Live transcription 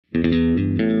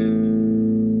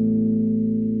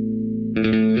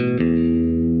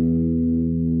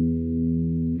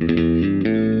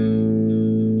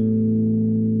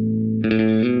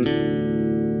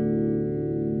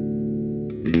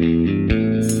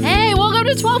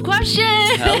to 12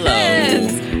 Questions.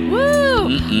 Hello. Woo.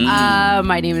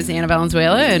 My name is Anna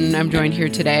Valenzuela, and I'm joined here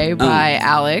today by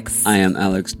Alex. I am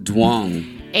Alex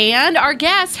Duong. And our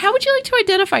guest. How would you like to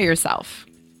identify yourself?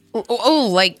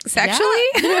 Like sexually?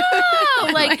 Yeah.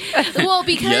 Well,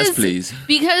 because Yes, please.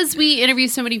 Because we interview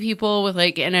so many people with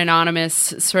like an anonymous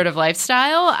sort of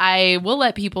lifestyle, I will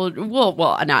let people. Well,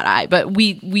 not I, but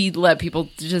we let people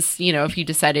just, if you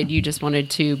decided you just wanted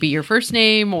to be your first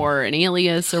name or an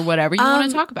alias or whatever you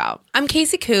want to talk about. I'm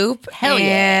Casey Coop. Hell yeah.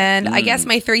 And I guess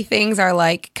my three things are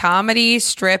like comedy,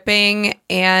 stripping,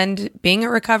 and being a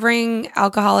recovering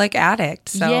alcoholic addict.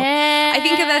 So Yeah. I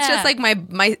think that's just like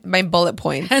my bullet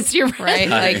points. That's your right?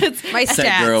 Like my Say,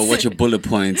 stats. girl, what's your bullet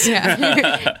points?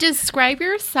 Yeah. Describe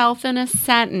yourself in a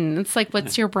sentence. Like,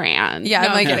 what's your brand? Yeah, No,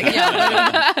 I'm like, kidding.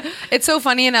 yeah. It's so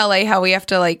funny in LA how we have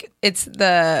to it's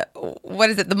the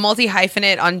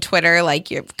multi-hyphenate on Twitter,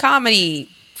 like you have comedy,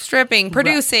 stripping,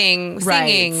 producing,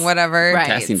 singing, Right. whatever. Right.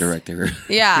 Casting director.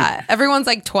 Yeah. Everyone's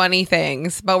like 20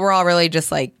 things, but we're all really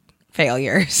just like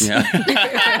failures.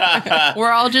 Yeah.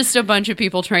 We're all just a bunch of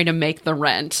people trying to make the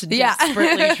rent. Yeah.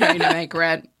 Desperately trying to make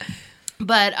rent.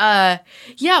 But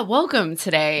welcome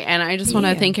today. And I just want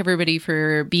to thank everybody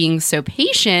for being so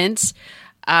patient.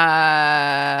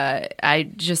 I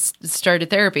just started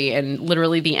therapy, and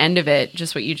literally the end of it,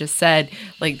 just what you just said,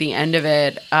 like the end of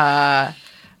it,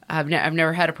 I've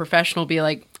never had a professional be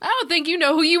like, I don't think you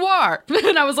know who you are.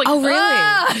 And I was like, Oh, really?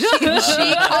 "Ah!"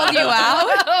 She called you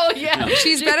out? Oh, yeah.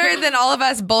 She's better than all of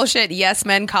us bullshit yes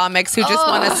men comics who just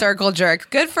want to circle jerk.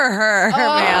 Good for her,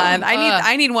 man.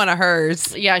 I need one of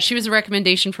hers. Yeah, she was a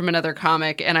recommendation from another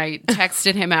comic, and I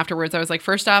texted him afterwards. I was like,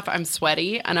 first off, I'm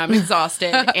sweaty and I'm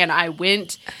exhausted, and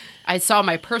I saw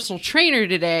my personal trainer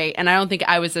today, and I don't think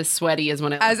I was as sweaty as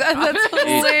when I That's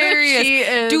hilarious. She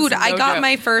is Dude, I no got joke.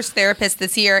 my first therapist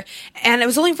this year, and it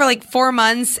was only for like 4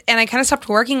 months, and I kind of stopped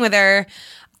working with her.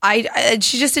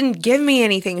 She just didn't give me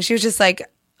anything. She was just like,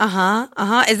 Is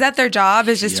that their job?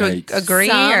 Is just Yikes. to agree?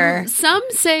 or Some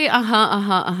say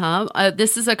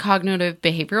this is a cognitive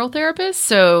behavioral therapist,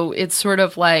 so it's sort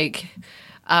of like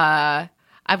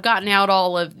I've gotten out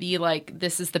all of the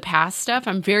this is the past stuff.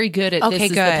 I'm very good at this is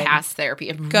the past therapy.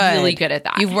 I'm really good at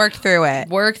that. You've worked through it.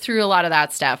 Worked through a lot of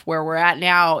that stuff. Where we're at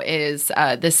now is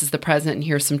this is the present, and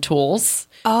here's some tools.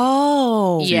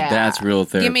 Oh. Yeah. That's real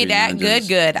therapy. Give me that. not just-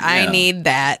 Good. I Yeah. need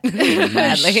that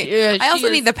badly. Yeah, I also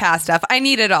she need is- the past stuff. I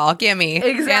need it all. Give me.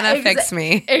 Anna, fix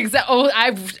me. Exactly. Oh,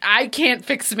 I can't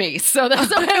fix me. So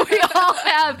that's okay. We all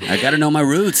have. I gotta know my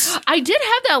roots. I did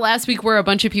have that last week where a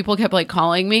bunch of people kept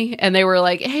calling me, and they were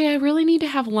like, "Hey, I really need to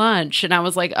have lunch," and I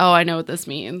was like, "Oh, I know what this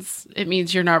means. It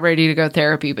means you're not ready to go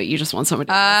therapy, but you just want somebody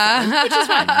to listen." Which is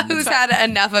fine. Who's had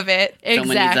enough of it? Someone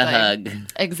needs a hug.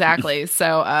 Exactly.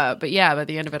 So, but yeah, by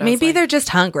the end of it, I Maybe was they're just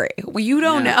hungry. Well, you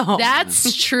don't know.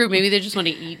 That's true. Maybe they just want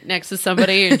to eat next to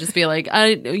somebody and just be like,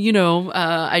 I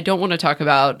don't want to talk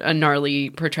about a gnarly,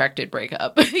 protracted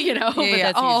breakup, but that's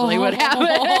usually what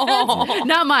happens.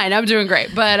 Not mine. I'm doing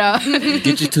great. But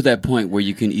Get you to that point where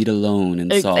you can eat alone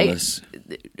in solace.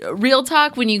 real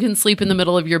talk, when you can sleep in the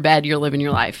middle of your bed, you're living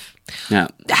your life. Yeah.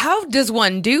 How does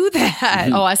one do that?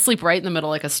 Oh, I sleep right in the middle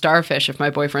like a starfish if my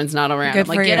boyfriend's not around. Good I'm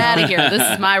like, for get you. out of here. This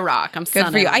is my rock. I'm Good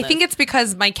for you. I think it's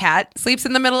because my cat sleeps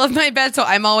in the middle of my bed, so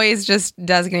I'm always just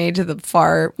designated to the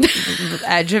far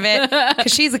edge of it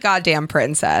because she's a goddamn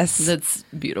princess. that's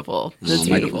beautiful. That's Oh,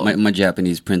 beautiful. my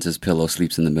Japanese princess pillow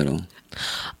sleeps in the middle.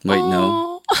 Wait,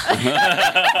 no.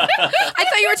 I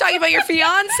thought you were talking about your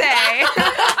fiance.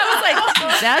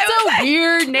 That's a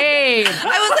weird name.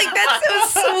 I was like,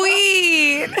 that's so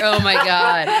sweet. Oh my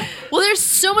God. Well, there's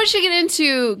so much to get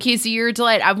into, Casey. You're a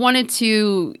delight. I've wanted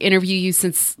to interview you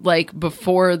since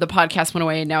before the podcast went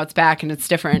away, and now it's back and it's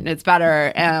different and it's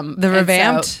better. The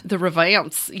revamped? The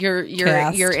revamps. You're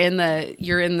Cast. in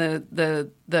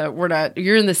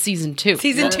the season 2.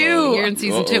 Season 2. You're in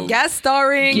season 2. Guest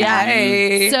starring. Yeah.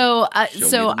 Yay. So me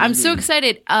the I'm so movie.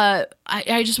 excited.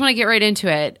 I just want to get right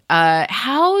into it.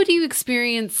 How do you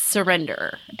experience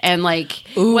surrender? And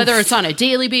whether it's on a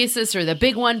daily basis or the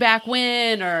big one back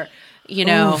when, or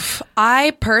Oof.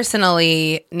 I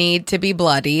personally need to be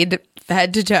bloodied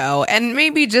head to toe, and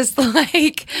maybe just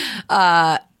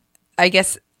I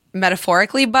guess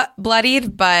metaphorically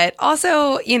bloodied, but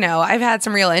also, I've had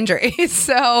some real injuries.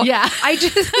 So Yeah. I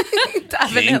just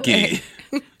definitely. Kinky.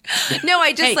 No,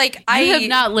 I just I have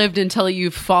not lived until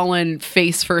you've fallen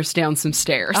face first down some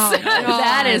stairs. Oh,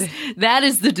 that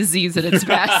is the disease at its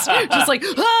best. Just like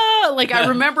I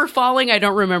remember falling. I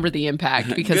don't remember the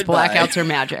impact because Goodbye. blackouts are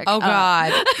magic. Oh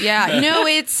God. Yeah. No,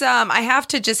 it's I have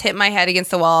to just hit my head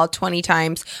against the wall 20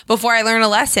 times before I learn a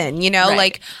lesson, Right.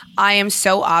 Like I am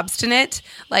so obstinate.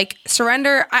 Like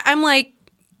surrender. I'm like,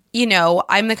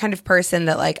 I'm the kind of person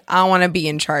that like I want to be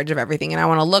in charge of everything and I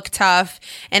want to look tough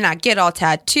and not get all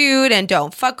tattooed and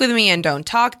don't fuck with me and don't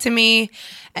talk to me.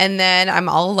 And then I'm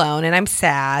all alone and I'm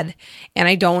sad and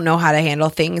I don't know how to handle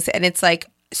things. And it's like,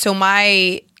 so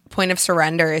my point of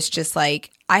surrender is just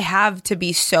like, I have to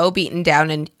be so beaten down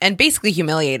and basically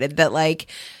humiliated that like,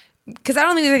 because I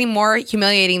don't think there's any more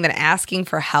humiliating than asking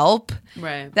for help.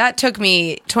 Right. That took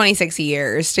me 26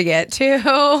 years to get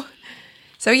to.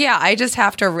 So yeah, I just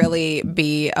have to really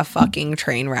be a fucking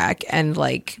train wreck and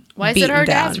like Why is it beaten hard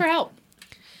to down. ask for help?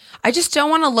 I just don't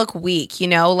want to look weak,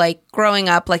 like growing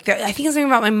up, like I think it's something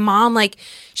about my mom, like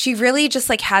she really just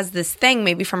like has this thing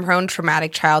maybe from her own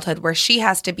traumatic childhood where she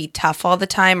has to be tough all the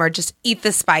time or just eat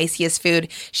the spiciest food.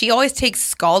 She always takes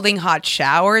scalding hot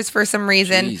showers for some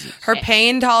reason. Jesus. Her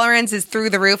pain tolerance is through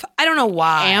the roof. I don't know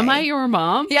why. Am I your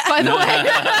mom? Yeah. By the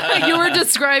way, you were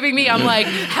describing me. I'm like,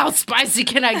 how spicy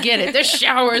can I get it? This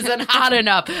shower isn't hot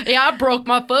enough. Yeah, I broke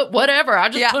my foot. Whatever. I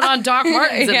just put on Doc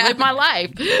Martens and Yeah. live my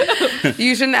life.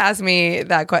 You shouldn't ask me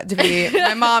that to be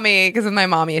my mommy because of my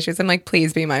mommy issues. I'm like,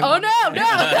 please be my Oh mom.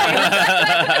 no.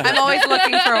 I'm always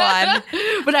looking for one.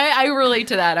 But I relate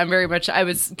to that. I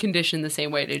was conditioned the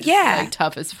same way to just Yeah. be like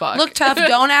tough as fuck. Look tough,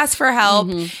 don't ask for help,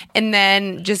 and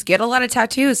then just get a lot of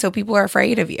tattoos so people are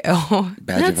afraid of you.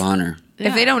 Badge of honor.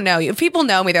 If they don't know you, if people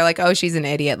know me, they're like, "Oh, she's an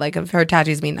idiot." Like, if her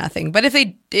tattoos mean nothing. But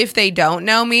if they don't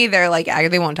know me, they're like,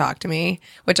 they won't talk to me,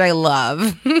 which I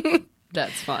love.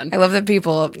 That's fun. I love that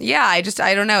people. Yeah, I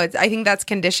don't know. I think that's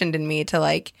conditioned in me to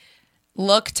like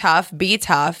look tough,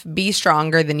 be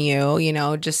stronger than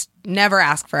you. Just never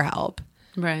ask for help.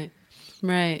 Right.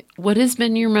 What has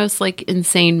been your most like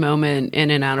insane moment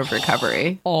in and out of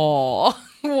recovery? Oh,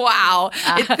 wow.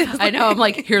 I know. I'm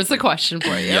like, here's the question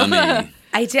for you. Yummy.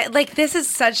 I did like this is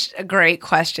such a great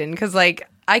question because like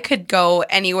I could go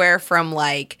anywhere from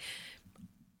like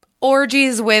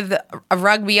orgies with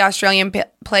rugby Australian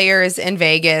players in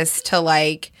Vegas to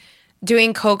like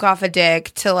doing coke off a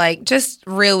dick to like just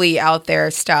really out there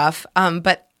stuff.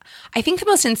 But I think the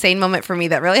most insane moment for me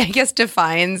that really I guess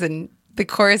defines and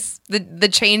the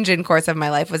change in course of my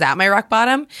life was at my rock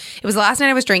bottom. It was the last night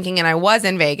I was drinking and I was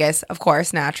in Vegas, of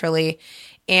course, naturally.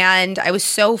 And I was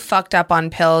so fucked up on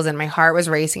pills and my heart was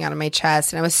racing out of my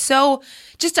chest. And I was so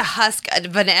just a husk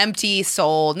of an empty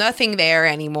soul, nothing there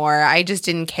anymore. I just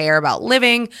didn't care about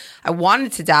living. I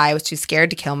wanted to die. I was too scared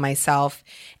to kill myself.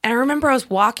 And I remember I was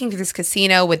walking through this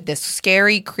casino with this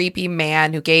scary, creepy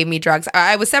man who gave me drugs.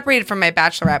 I was separated from my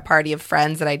bachelorette party of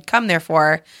friends that I'd come there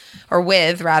for, or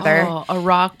with, rather. Oh, a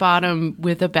rock bottom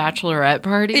with a bachelorette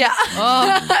party? Yeah.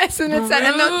 Oh, isn't it sad?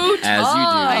 And Rude. As you do.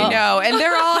 I know. And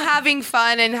they're all having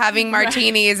fun and having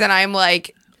martinis, and I'm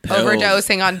like Pills.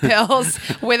 overdosing on pills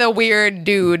with a weird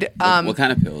dude. What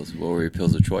kind of pills? What were your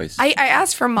pills of choice? I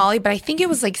asked for Molly, but I think it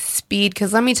was like speed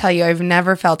because let me tell you, I've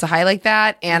never felt a high like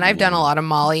that. And I've done a lot of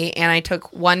Molly, and I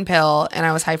took one pill and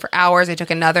I was high for hours. I took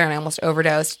another and I almost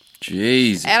overdosed.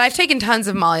 Jeez. And I've taken tons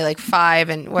of Molly, like 5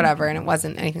 and whatever, and it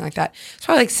wasn't anything like that. It's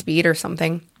probably like speed or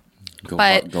something. Go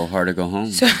but- hard or go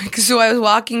home. So I was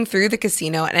walking through the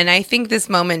casino, and I think this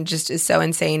moment just is so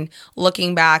insane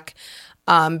looking back.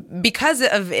 Because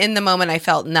of in the moment I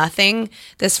felt nothing,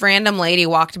 this random lady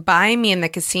walked by me in the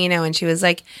casino and she was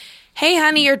like, "Hey,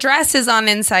 honey, your dress is on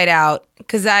inside out."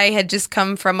 Because I had just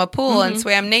come from a pool and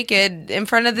swam naked in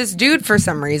front of this dude for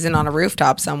some reason on a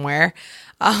rooftop somewhere.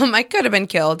 I could have been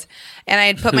killed. And I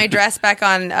had put my dress back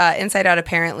on inside out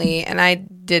apparently, and I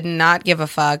did not give a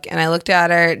fuck. And I looked at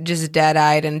her just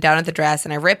dead-eyed and down at the dress,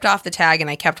 and I ripped off the tag and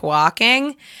I kept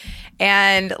walking.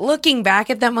 And looking back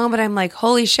at that moment, I'm like,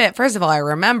 holy shit. First of all, I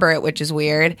remember it, which is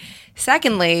weird.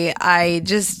 Secondly, I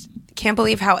just can't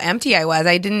believe how empty I was.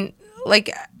 I didn't,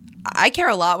 like, I care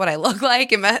a lot what I look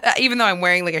like, even though I'm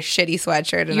wearing, like, a shitty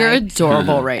sweatshirt. And You're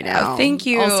adorable right now. Oh, thank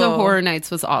you. Also, Horror Nights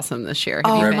was awesome this year.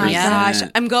 Have Oh you been my yet? gosh.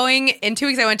 I'm going in 2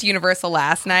 weeks. I went to Universal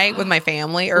last night with my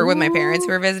family or with my parents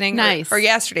who were visiting. Nice. Or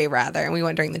yesterday, rather. And we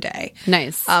went during the day.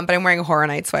 Nice. But I'm wearing a Horror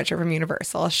Night sweatshirt from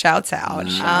Universal. Shouts out.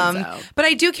 out. But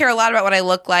I do care a lot about what I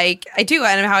look like. I do,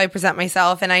 and how I present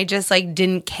myself. And I just like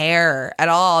didn't care at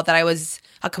all that I was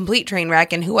a complete train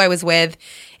wreck and who I was with,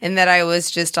 and that I was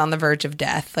just on the verge of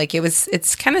death. Like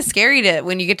it's kind of scary to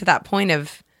when you get to that point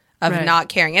of Right. not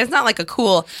caring. And it's not like a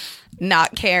cool,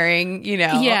 not caring,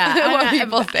 Yeah, what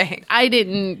people think. I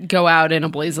didn't go out in a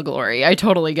blaze of glory. I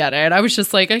totally get it. I was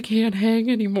just like, I can't hang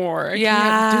anymore. I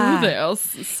can't do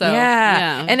this. So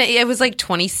yeah. And it was like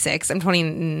 26. I'm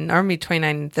 20, or maybe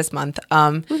 29 this month.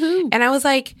 And I was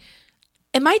like,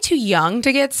 am I too young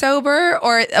to get sober?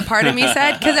 Or a part of me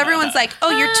said, because everyone's like,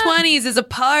 oh, your 20s is a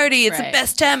party. It's the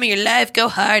best time of your life. Go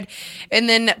hard. And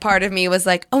then part of me was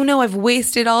like, oh no, I've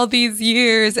wasted all these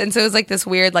years. And so it was like this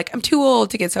weird, like, I'm too old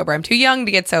to get sober. I'm too young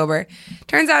to get sober.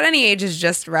 Turns out any age is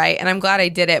just right. And I'm glad I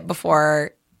did it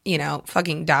before,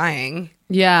 fucking dying.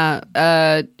 Yeah.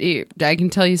 I can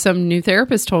tell you some new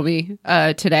therapist told me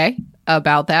today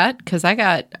about that because I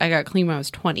got clean when I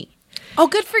was 20. Oh,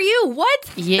 good for you.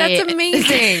 What? Yeah. That's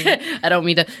amazing. I don't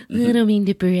mean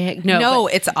to brag. No,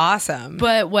 it's awesome.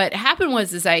 But what happened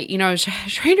was I was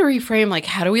trying to reframe, like,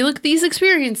 how do we look at these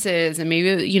experiences? And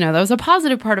maybe, that was a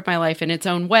positive part of my life in its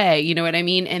own way. You know what I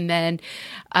mean? And then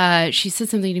she said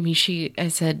something to me. I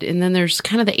said, and then there's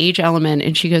kind of the age element.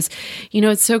 And she goes,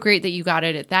 it's so great that you got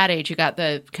it at that age. You got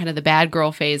the kind of the bad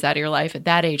girl phase out of your life at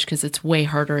that age because it's way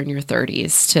harder in your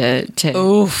 30s to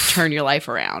turn your life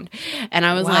around. And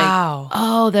I was like,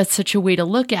 oh, that's such a way to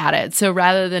look at it. So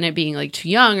rather than it being like too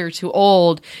young or too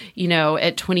old,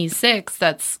 at 26,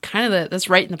 that's kind of that's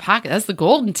right in the pocket. That's the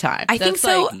golden time. I think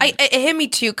so. It hit me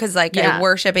too because I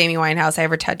worship Amy Winehouse. I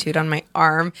have her tattooed on my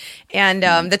arm. And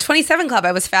the 27 Club,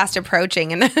 I was fast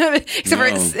approaching, and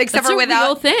except for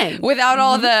without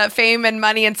all the fame and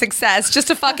money and success,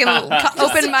 just a fucking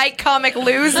open mic comic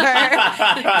loser.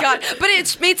 God. But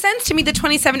it made sense to me, the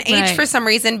 27 age, for some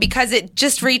reason, because it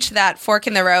just reached that fork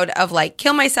in the road of like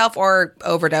kill myself or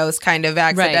overdose kind of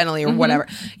accidentally or whatever,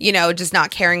 just not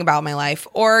caring about my life,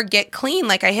 or get clean.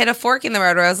 Like I hit a fork in the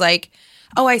road where I was like,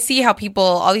 oh, I see how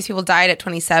all these people died at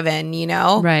 27,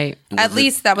 Right. At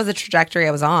least that was the trajectory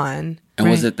I was on. And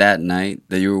was it that night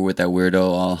that you were with that weirdo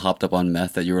all hopped up on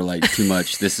meth that you were like, too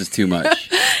much, this is too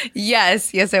much? Yes,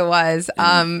 it was.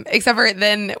 Except for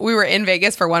then we were in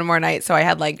Vegas for one more night, so I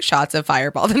had like shots of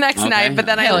Fireball the next night. But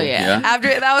then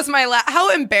after that was my how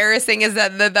embarrassing is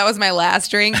that was my last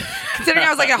drink? Considering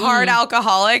I was like a hard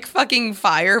alcoholic, fucking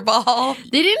Fireball.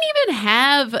 They did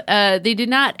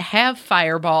not have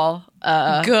Fireball.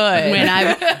 Good.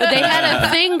 But they had a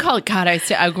thing called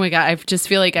oh my god, I just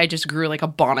feel like I just grew like a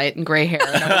bonnet and gray hair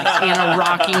and I'm like in a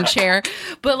rocking chair.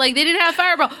 But like they didn't have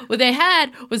Fireball. What they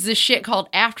had was this shit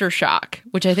called Aftershock,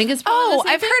 which I think is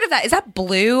I've heard of that. Is that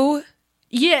blue?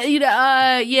 Yeah,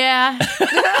 yeah.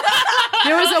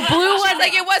 There was a blue one.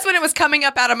 Like it was when it was coming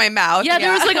up out of my mouth. Yeah,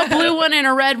 there was like a blue one and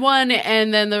a red one,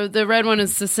 and then the red one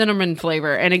is the cinnamon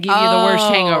flavor, and it gave you the worst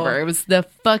hangover. It was the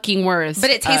fucking worst. But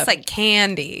it tastes like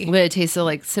candy. But it tasted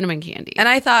like cinnamon candy. And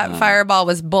I thought Fireball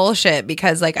was bullshit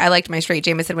because like I liked my straight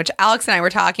Jameson, which Alex and I were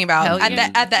talking about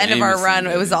at the end of our run.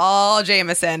 It was all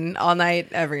Jameson all night,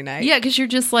 every night. Yeah, because you're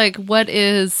just like, what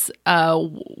is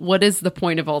the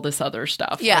point of all this other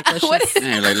stuff? Yeah, like, let's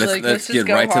get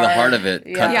right to the heart of it.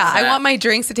 Yeah, I want my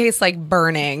drinks to taste like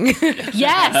burning.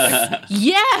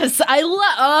 Yes.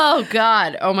 Oh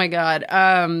God. Oh my God.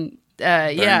 Burn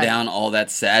down all that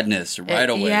sadness right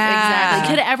away. Yeah,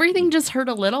 exactly. Could everything just hurt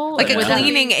a little? Like a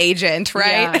cleaning agent,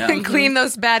 right? Yeah. Clean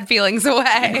those bad feelings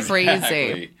away. Crazy.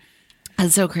 Exactly.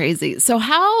 That's so crazy. So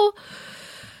how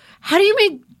do you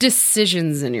make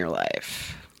decisions in your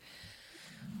life?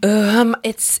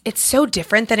 It's so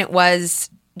different than it was.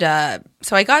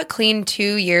 So I got clean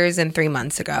 2 years and 3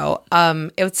 months ago.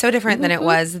 It was so different than it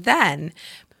was then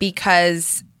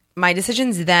because my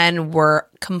decisions then were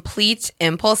complete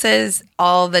impulses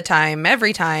all the time,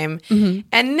 every time. Mm-hmm.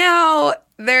 And now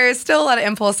there's still a lot of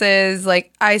impulses.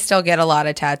 Like I still get a lot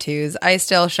of tattoos. I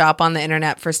still shop on the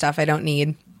internet for stuff I don't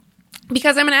need.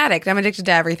 Because I'm an addict. I'm addicted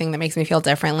to everything that makes me feel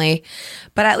differently.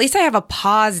 But at least I have a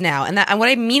pause now. And what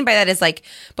I mean by that is like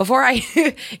before I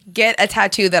get a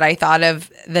tattoo that I thought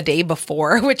of the day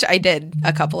before, which I did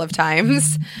a couple of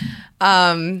times.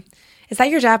 Is that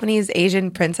your Japanese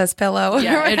Asian princess pillow?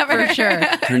 Yeah, for sure.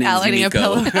 Her name's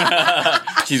Miko.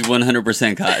 She's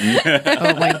 100% cotton.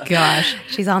 Oh my gosh.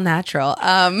 She's all natural.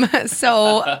 I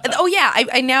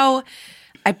now...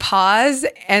 I pause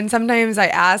and sometimes I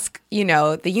ask,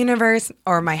 the universe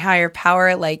or my higher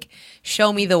power, like,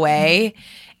 show me the way.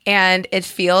 And it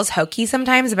feels hokey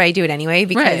sometimes, but I do it anyway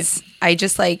because I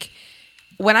just like,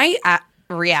 when I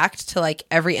react to like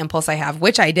every impulse I have,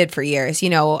 which I did for years,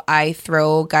 I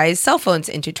throw guys' cell phones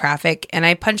into traffic and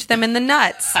I punch them in the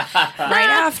nuts right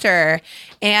after.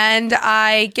 And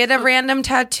I get a random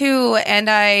tattoo and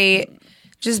I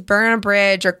just burn a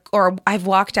bridge, or I've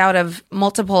walked out of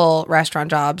multiple restaurant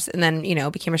jobs and then,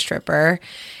 became a stripper.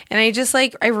 And I just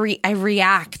like, I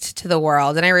react to the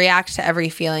world and I react to every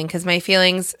feeling because my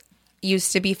feelings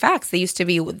used to be facts. They used to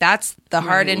be, that's the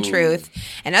hard and truth.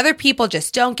 And other people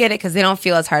just don't get it because they don't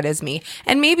feel as hard as me.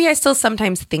 And maybe I still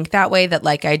sometimes think that way, that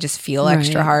like I just feel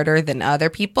extra harder than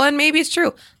other people. And maybe it's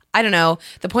true. I don't know.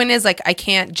 The point is, like, I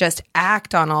can't just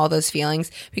act on all those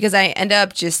feelings because I end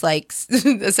up just like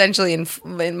essentially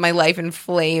in my life in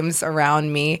flames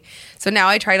around me. So now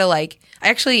I try to I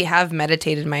actually have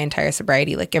meditated my entire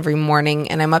sobriety, like every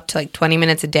morning, and I'm up to like 20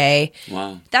 minutes a day.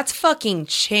 Wow. That's fucking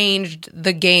changed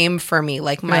the game for me.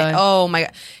 Like oh my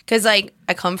God. Because like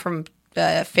I come from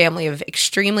a family of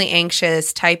extremely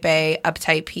anxious, type A,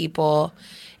 uptight people.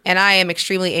 And I am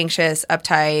extremely anxious,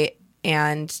 uptight,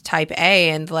 and type A,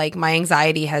 and like my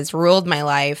anxiety has ruled my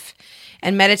life.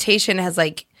 And meditation has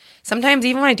like, sometimes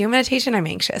even when I do meditation, I'm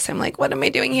anxious. I'm like, what am I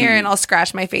doing here? And I'll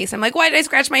scratch my face. I'm like, why did I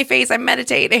scratch my face? I'm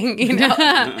meditating,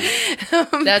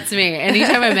 That's me.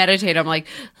 Anytime I meditate, I'm like,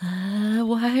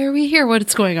 why are we here?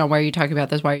 What's going on? Why are you talking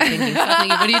about this? Why are you thinking something?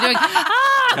 What are you doing?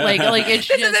 Like it's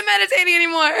This just, isn't meditating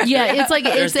anymore. yeah, it's like,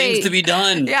 There's it's things a, to be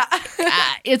done. Yeah.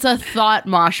 it's a thought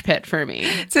mosh pit for me.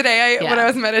 Today, when Yeah. I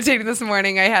was meditating this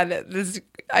morning, I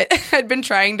had been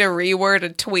trying to reword a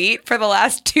tweet for the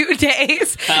last 2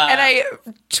 days, and I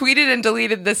tweeted and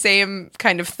deleted the same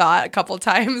kind of thought a couple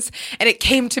times, and it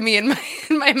came to me in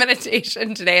my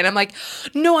meditation today, and I'm like,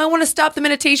 no, I want to stop the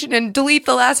meditation and delete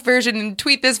the last version and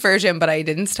tweet this version, but I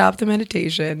didn't stop the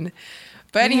meditation.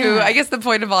 But anywho, I guess the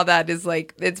point of all that is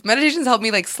like, meditation's helped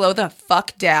me like slow the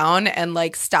fuck down and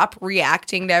like stop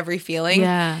reacting to every feeling.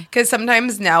 Yeah. Because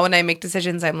sometimes now when I make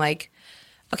decisions, I'm like,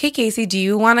 okay, Casey, do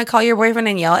you want to call your boyfriend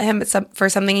and yell at him for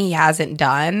something he hasn't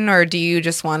done? Or do you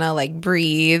just want to like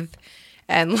breathe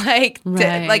and like,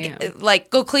 like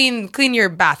go clean your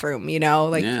bathroom,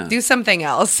 do something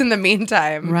else in the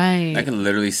meantime. Right. That can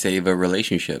literally save a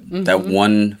relationship. That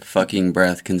one fucking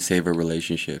breath can save a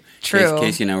relationship. True.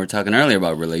 Casey and I were talking earlier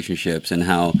about relationships and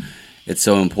how it's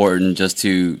so important just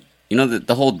to,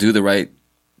 the whole do the right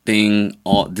thing,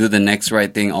 do the next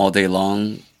right thing all day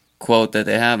long quote that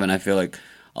they have. And I feel like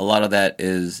a lot of that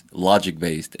is logic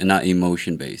based and not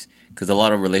emotion based. Because a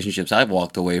lot of relationships I've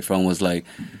walked away from was like,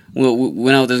 we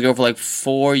went out with this girl for like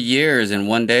 4 years, and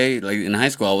one day, like in high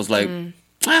school, I was like,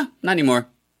 not anymore.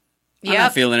 I'm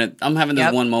not feeling it. I'm having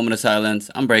this one moment of silence.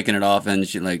 I'm breaking it off, and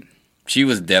she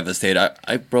was devastated.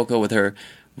 I broke up with her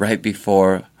right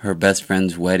before her best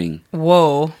friend's wedding.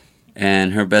 Whoa.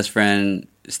 And her best friend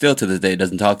still to this day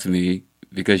doesn't talk to me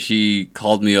because she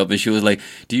called me up and she was like,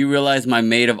 do you realize my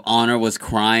maid of honor was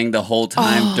crying the whole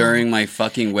time during my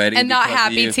fucking wedding? And not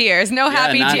happy tears. No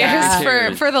happy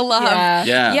tears for the love.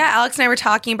 Yeah. Alex and I were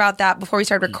talking about that before we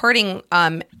started recording,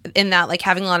 in that like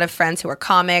having a lot of friends who are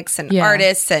comics and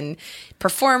artists and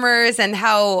performers, and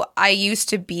how I used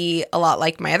to be a lot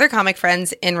like my other comic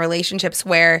friends in relationships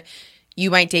where you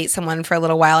might date someone for a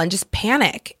little while and just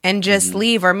panic and just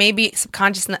leave, or maybe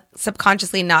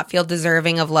subconsciously not feel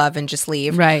deserving of love and just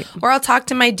leave. Right. Or I'll talk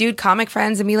to my dude comic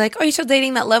friends and be like, oh, you're still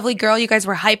dating that lovely girl you guys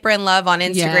were hyper in love on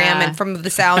Instagram, and from the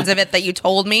sounds of it that you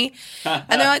told me.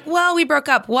 And they're like, well, we broke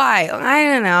up. Why? I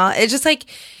don't know. It's just like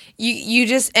you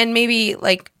just, and maybe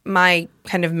like my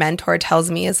kind of mentor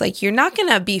tells me is like, you're not going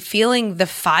to be feeling the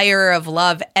fire of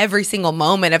love every single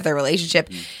moment of the relationship.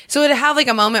 So to have like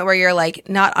a moment where you're like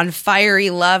not on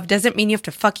fiery love doesn't mean you have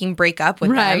to fucking break up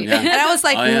with them. Yeah. And I was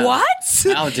like,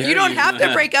 what? How dare You don't you. have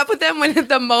to break up with them when at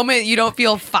the moment you don't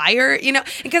feel fire,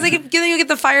 because like then you get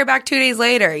the fire back 2 days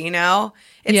later, It's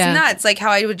nuts, like how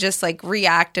I would just like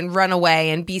react and run away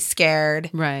and be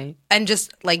scared, Right. and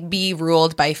just like be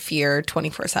ruled by fear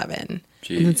 24/7.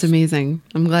 Jeez. That's amazing.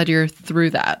 I'm glad you're through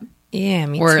that. Yeah,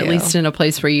 me too. Or at least in a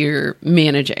place where you're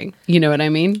managing. You know what I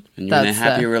mean? And you're in a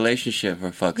happy relationship,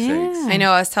 for fuck's sakes. I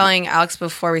know. I was telling Alex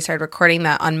before we started recording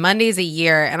that on Monday's a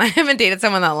year, and I haven't dated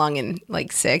someone that long in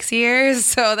like 6 years,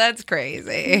 so that's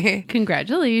crazy.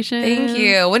 Congratulations. Thank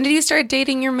you. When did you start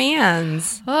dating your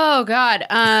mans? Oh God,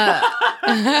 about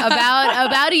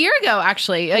a year ago,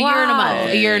 actually, a year and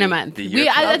a month. The year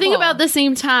I think couple. about the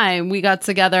same time we got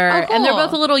together, and they're cool.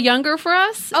 both a little younger for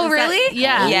us. Oh, Is that- really?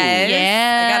 yeah. Yes.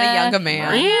 Yeah. I got a younger man.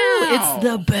 It's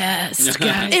the best,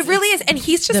 guys. It really is. And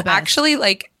he's just The best. actually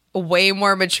like way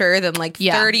more mature than like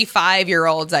Yeah.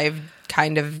 35-year-olds I've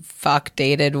kind of fuck,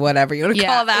 dated, whatever you want to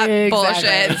call that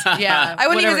bullshit. Yeah. I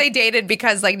wouldn't whatever. even say dated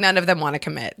because like none of them want to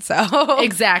commit. So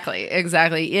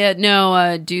Exactly. Yeah,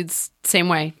 no, dude's same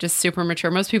way, just super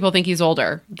mature. Most people think he's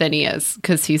older than he is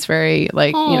because he's very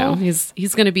like,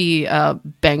 he's going to be a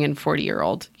banging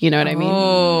 40-year-old. You know what I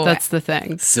mean? That's the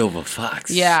thing. Silver Fox.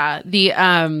 Yeah.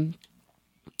 The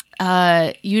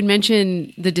you'd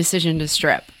mentioned the decision to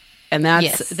strip. And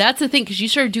that's the thing, because you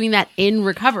started doing that in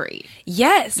recovery.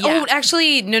 yes. Yeah. Oh,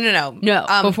 actually, no.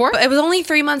 Before? But it was only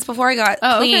 3 months before I got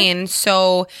clean. okay.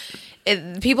 So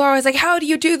people are always like, "How do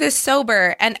you do this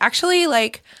sober?" And actually,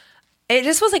 like, it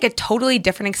just was like a totally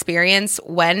different experience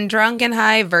when drunk and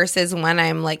high versus when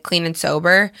I'm like clean and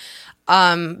sober.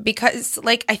 Because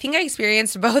like I think I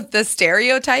experienced both the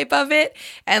stereotype of it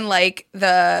and like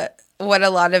what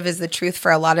a lot of is the truth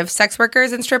for a lot of sex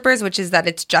workers and strippers, which is that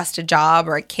it's just a job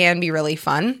or it can be really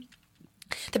fun.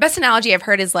 The best analogy I've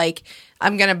heard is like,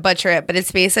 I'm gonna butcher it, but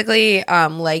it's basically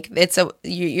like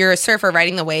you're a surfer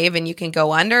riding the wave and you can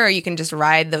go under or you can just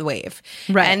ride the wave.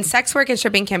 Right. And sex work and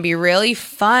stripping can be really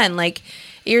fun. Like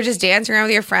you're just dancing around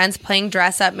with your friends, playing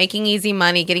dress up, making easy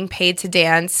money, getting paid to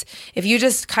dance. If you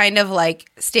just kind of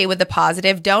like stay with the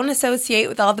positive, don't associate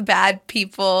with all the bad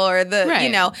people or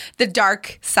the the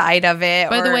dark side of it.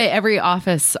 By the way, every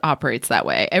office operates that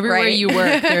way. Everywhere Right. you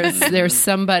work, there's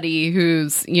somebody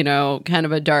who's, kind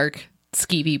of a dark,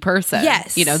 skeevy person.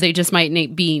 Yes. They just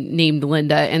might be named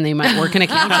Linda and they might work in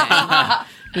accounting.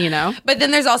 But then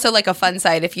there's also like a fun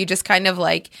side if you just kind of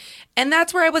like, and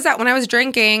that's where I was at when I was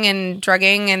drinking and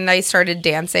drugging and I started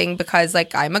dancing because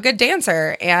like I'm a good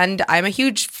dancer and I'm a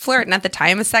huge flirt and at the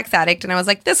time a sex addict and I was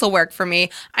like, this will work for me.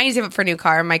 I need to save up for a new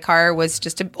car. My car was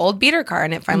just an old beater car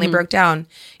and it finally broke down,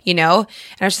 And I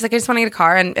was just like, I just want to get a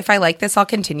car and if I like this, I'll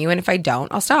continue and if I don't,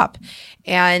 I'll stop.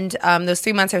 And those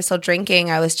 3 months I was still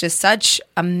drinking, I was just such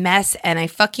a mess and I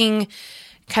fucking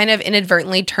kind of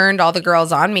inadvertently turned all the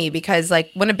girls on me because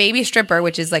like when a baby stripper,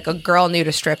 which is like a girl new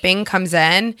to stripping, comes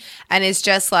in and is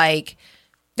just like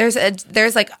there's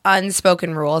like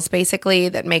unspoken rules basically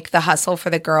that make the hustle for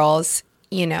the girls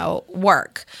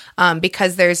work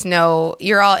because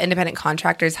you're all independent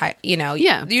contractors, you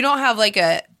don't have like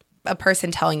a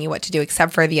person telling you what to do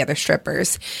except for the other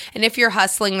strippers. And if you're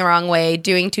hustling the wrong way,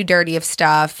 doing too dirty of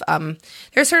stuff, there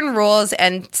are certain rules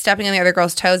and stepping on the other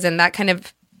girl's toes and that kind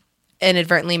of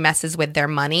inadvertently messes with their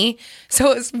money.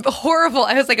 So it was horrible.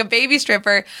 I was like a baby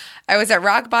stripper. I was at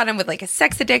rock bottom with like a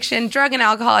sex addiction, drug and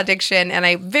alcohol addiction, and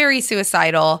I very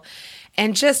suicidal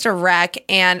and just a wreck.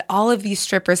 And all of these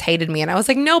strippers hated me. And I was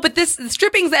like, no, but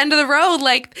stripping's the end of the road.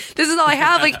 Like, this is all I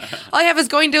have. Like, all I have is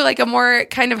going to like a more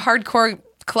kind of hardcore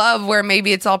club where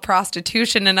maybe it's all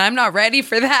prostitution and I'm not ready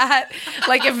for that.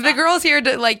 Like if the girl's here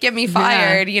to like get me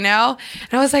fired, And I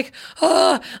was like,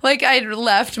 oh, like I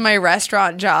left my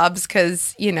restaurant jobs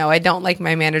because, I don't like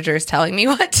my managers telling me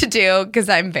what to do because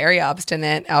I'm very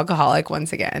obstinate, alcoholic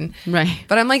once again. Right.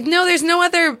 But I'm like, no, there's no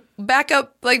other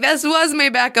backup. Like this was my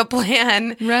backup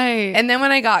plan. Right. And then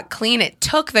when I got clean, it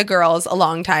took the girls a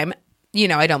long time.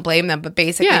 I don't blame them, but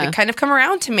basically they kind of come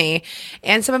around to me.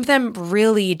 And some of them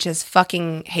really just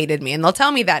fucking hated me. And they'll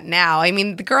tell me that now. I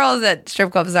mean, the girls at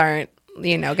strip clubs aren't,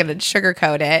 going to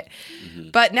sugarcoat it. Mm-hmm.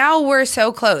 But now we're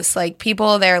so close. Like,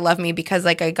 people there love me because,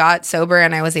 like, I got sober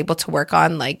and I was able to work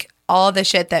on, like, all the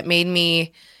shit that made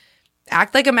me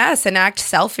act like a mess and act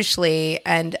selfishly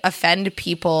and offend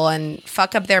people and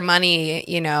fuck up their money,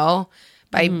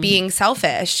 by being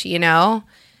selfish,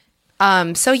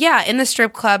 So yeah, in the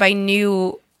strip club, I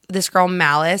knew this girl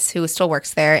Malice who still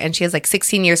works there, and she has like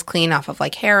 16 years clean off of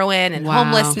like heroin and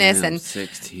homelessness and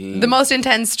 16. The most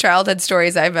intense childhood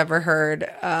stories I've ever heard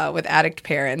with addict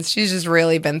parents. She's just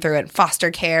really been through it,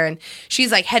 foster care, and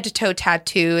she's like head to toe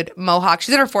tattooed, mohawk.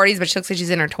 She's in her 40s, but she looks like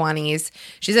she's in her 20s.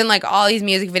 She's in like all these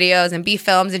music videos and B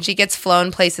films, and she gets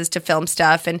flown places to film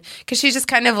stuff, and because she's just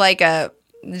kind of like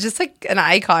just like an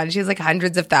icon. She has like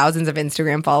hundreds of thousands of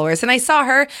Instagram followers. And I saw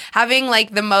her having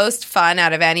like the most fun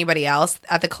out of anybody else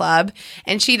at the club.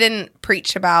 And she didn't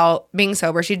preach about being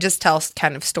sober. She'd just tell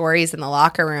kind of stories in the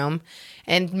locker room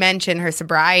and mention her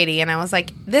sobriety. And I was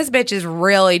like, this bitch is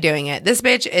really doing it. This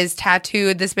bitch is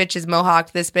tattooed. This bitch is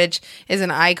mohawked. This bitch is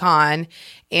an icon.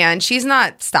 And she's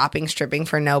not stopping stripping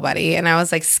for nobody. And I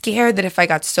was like scared that if I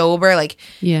got sober, like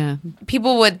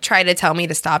people would try to tell me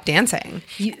to stop dancing.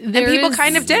 And people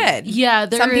kind of did. Yeah.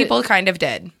 Some people kind of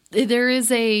did. There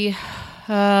is a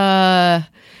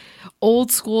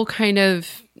old school kind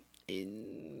of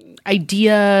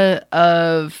idea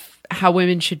of how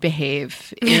women should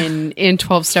behave in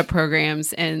 12-step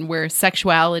programs and where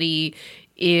sexuality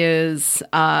is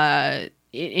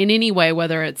in any way,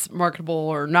 whether it's marketable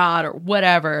or not or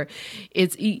whatever,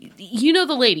 it's, you know,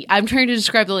 the lady. I'm trying to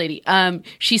describe the lady.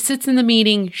 She sits in the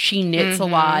meeting. She knits a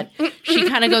lot. She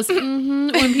kind of goes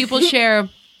when people share.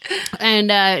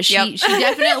 And she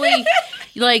definitely,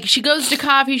 like, she goes to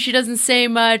coffee. She doesn't say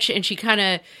much. And she kind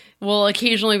of will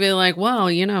occasionally be like,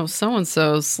 well, you know,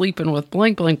 so-and-so's sleeping with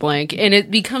blank, blank, blank. And it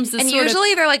becomes this and sort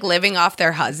usually they're like living off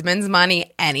their husband's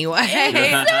money anyway.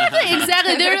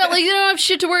 Exactly. They're not, like, they don't have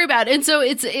shit to worry about. And so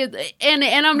and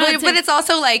I'm not but it's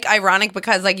also like ironic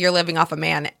because like you're living off a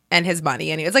man and his money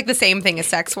anyway. It's like the same thing as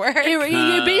sex work.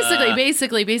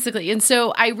 Basically. And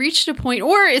so I reached a point,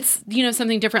 or it's, you know,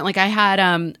 something different. Like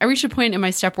I reached a point in my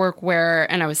step work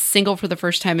and I was single for the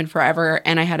first time in forever,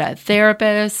 and I had a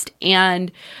therapist,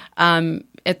 and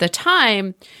at the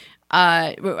time,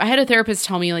 I had a therapist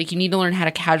tell me, like, you need to learn how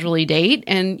to casually date,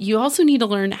 and you also need to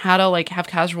learn how to, like, have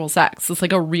casual sex. It's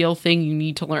like a real thing you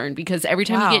need to learn, because every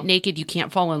time you get naked, you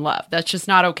can't fall in love. That's just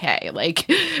not okay. Like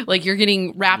you're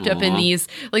getting wrapped up in these,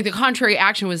 like, the contrary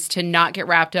action was to not get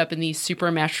wrapped up in these super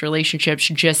enmeshed relationships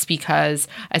just because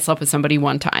I slept with somebody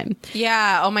one time.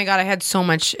 Yeah. Oh my God. I had so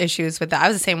much issues with that. I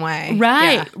was the same way.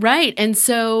 Right. And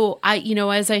so I, you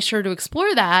know, as I started to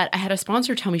explore that, I had a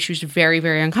sponsor tell me she was very,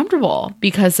 very uncomfortable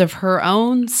because of her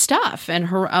own stuff and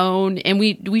her own, and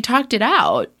we talked it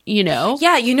out, you know?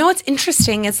 Yeah. You know, what's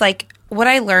interesting is like what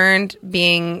I learned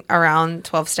being around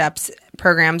 12 steps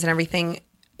programs and everything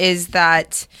is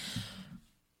that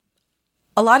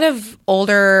a lot of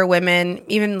older women,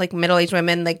 even like middle-aged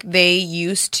women, like they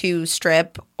used to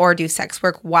strip or do sex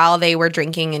work while they were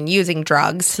drinking and using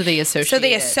drugs. So they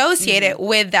associate it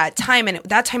with that time, and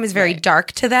that time is very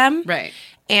dark to them. Right.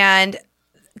 And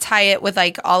tie it with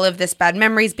like all of this bad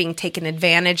memories, being taken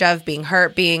advantage of, being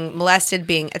hurt, being molested,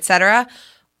 being etc.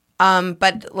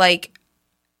 But like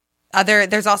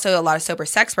there's also a lot of sober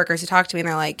sex workers who talk to me and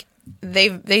they're like,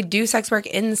 they do sex work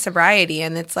in sobriety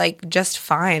and it's like just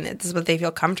fine. It's what they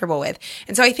feel comfortable with.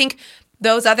 And so I think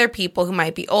those other people who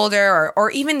might be older or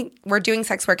even were doing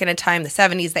sex work in a time, the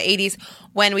 70s, the 80s,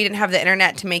 when we didn't have the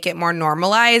internet to make it more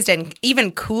normalized and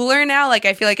even cooler now. Like,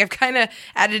 I feel like I've kind of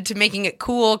added to making it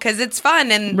cool because it's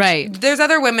fun. And there's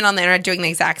other women on the internet doing the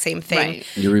exact same thing. Right.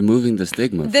 You're removing the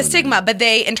stigma. But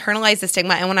they internalize the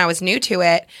stigma. And when I was new to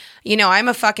it, you know, I'm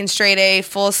a fucking straight A,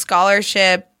 full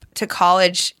scholarship to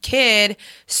college kid.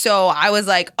 So I was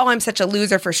like, oh, I'm such a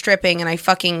loser for stripping. And I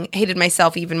fucking hated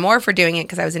myself even more for doing it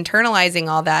because I was internalizing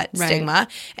all that stigma.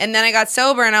 And then I got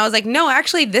sober and I was like, no,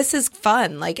 actually, this is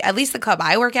fun. Like, at least the club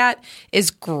I work at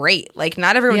is great. Like,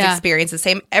 not everyone's experience is the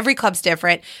same. Every club's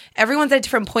different. Everyone's at a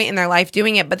different point in their life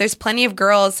doing it. But there's plenty of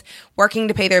girls working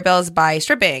to pay their bills by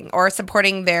stripping or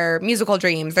supporting their musical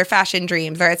dreams, their fashion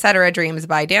dreams, their et cetera dreams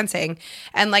by dancing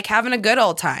and like having a good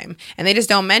old time. And they just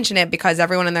don't mention it because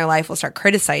everyone in their life will start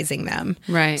criticizing them.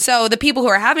 Right. So the people who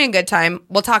are having a good time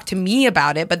will talk to me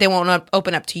about it, but they won't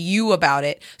open up to you about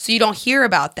it. So you don't hear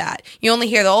about that. You only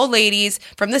hear the old ladies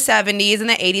from the 70s and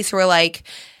the 80s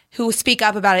who speak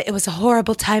up about it. It was a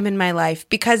horrible time in my life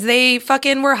because they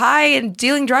fucking were high and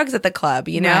dealing drugs at the club,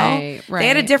 you know? Right. They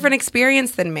had a different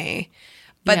experience than me.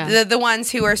 But the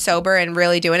ones who are sober and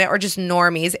really doing it, or just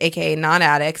normies, aka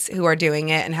non-addicts, who are doing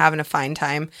it and having a fine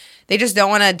time, they just don't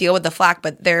want to deal with the flack,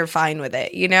 but they're fine with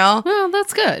it, you know? Well,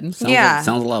 that's good. Sounds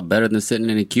a lot better than sitting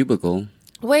in a cubicle.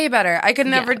 Way better. I could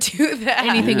never do that.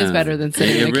 Anything is better than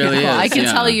sitting in a really cubicle. is, I can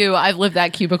tell you, I've lived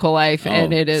that cubicle life,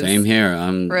 and it is same here.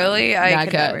 Really? I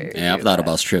could never. Yeah, I've thought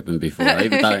about stripping before. I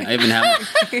even well, came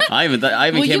you up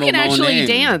can with my own actually name.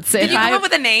 dance. Did you come up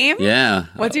with a name? Yeah.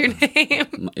 What's your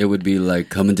name? It would be like,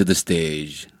 coming to the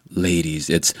stage, ladies.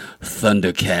 It's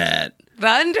Thundercat.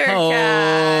 Thundercat.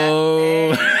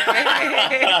 Oh.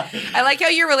 I like how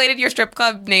you related your strip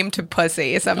club name to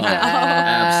pussy somehow.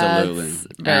 Absolutely.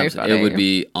 Very funny. It would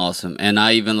be awesome. And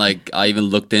I even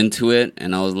looked into it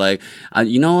and I was like,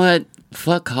 you know what?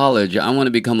 Fuck college. I want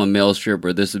to become a male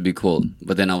stripper. This would be cool.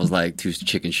 But then I was like, too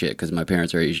chicken shit because my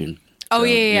parents are Asian. Oh, So,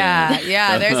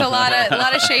 yeah. There's a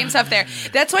lot of shame stuff there.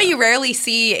 That's why you rarely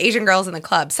see Asian girls in the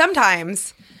club.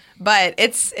 Sometimes, but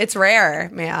it's rare,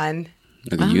 man.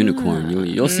 Like a unicorn.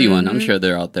 You'll see one. I'm sure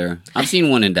they're out there. I've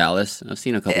seen one in Dallas. I've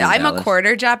seen a couple in I'm Dallas. a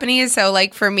quarter Japanese, so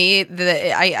like for me,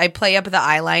 I play up the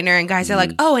eyeliner, and guys are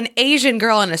like, "Oh, an Asian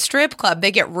girl in a strip club."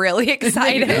 They get really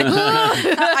excited.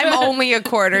 I'm only a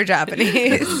quarter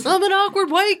Japanese. I'm an awkward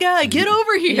white guy. Get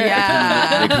over here.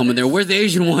 Yeah. They come in there. Where's the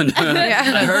Asian one? I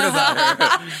heard about her.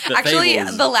 The Actually,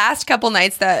 fables. the last couple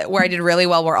nights where I did really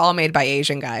well were all made by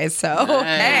Asian guys. So there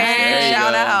hey, you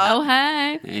shout go. out. Oh,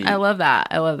 hey. Hey. I love that.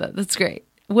 That's great.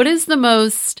 What is the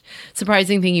most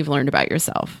surprising thing you've learned about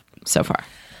yourself so far?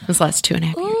 This last 2.5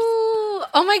 years. Ooh,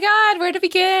 Oh my God, where to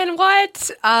begin?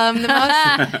 What?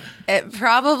 The most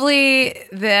probably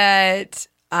that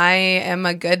I am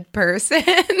a good person.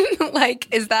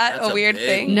 Like, is that That's a weird big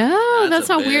thing? one. No, that's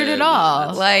a not weird big at one. all.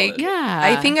 That's Like, solid. Yeah.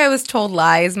 I think I was told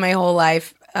lies my whole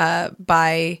life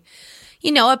by,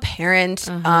 a parent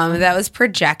that was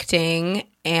projecting.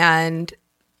 And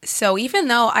so even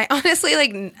though I honestly,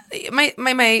 like,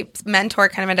 my mentor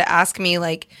kind of had to ask me,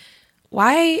 like,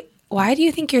 why do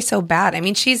you think you're so bad? I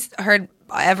mean, she's heard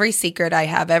every secret I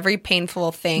have, every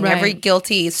painful thing, Right. every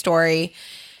guilty story.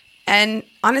 And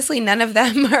honestly, none of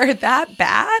them are that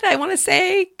bad, I want to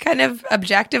say, kind of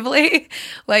objectively.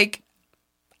 Like,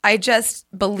 I just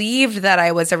believed that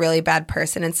I was a really bad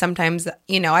person. And sometimes,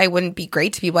 I wouldn't be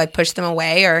great to people. I'd push them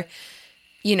away or,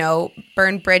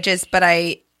 burn bridges. But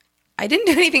I didn't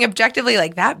do anything objectively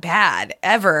like that bad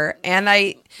ever. And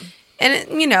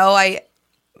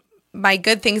my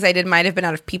good things I did might have been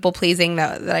out of people pleasing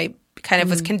that I kind of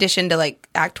was conditioned to like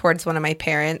act towards one of my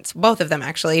parents, both of them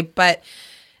actually. But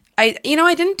I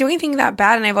didn't do anything that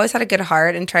bad, and I've always had a good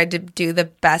heart and tried to do the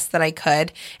best that I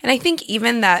could. And I think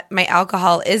even that my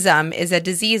alcoholism is a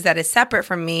disease that is separate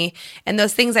from me, and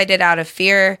those things I did out of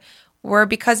fear were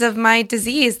because of my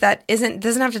disease that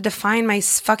doesn't have to define my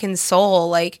fucking soul.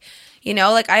 Like,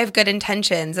 I have good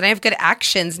intentions and I have good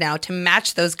actions now to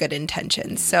match those good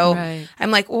intentions. So Right.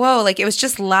 I'm like, whoa, like it was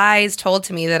just lies told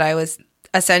to me that I was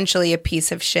essentially a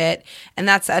piece of shit. And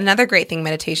that's another great thing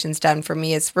meditation's done for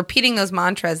me is repeating those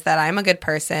mantras that I'm a good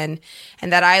person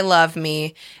and that I love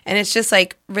me. And it's just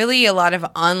like really a lot of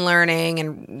unlearning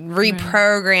and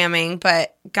reprogramming.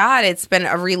 But God, it's been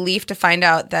a relief to find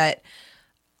out that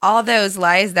all those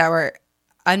lies that were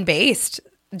unbased,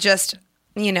 just,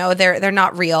 they're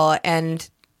not real and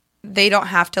they don't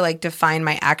have to like define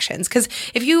my actions. Because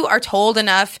if you are told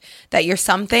enough that you're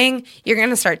something, you're going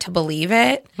to start to believe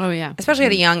it. Oh, yeah. Especially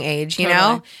at a young age, you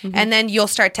know? And then you'll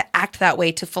start to act that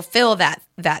way to fulfill that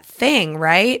thing,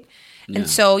 right? And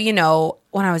so,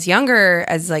 when I was younger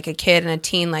as like a kid and a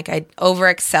teen, like I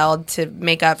overexcelled to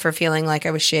make up for feeling like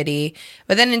I was shitty.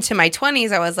 But then into my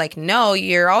 20s, I was like, no,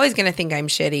 you're always going to think I'm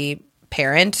shitty,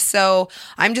 parent. So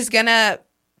I'm just going to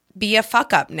be a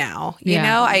fuck up now. You Yeah.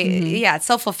 know? It's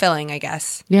self-fulfilling, I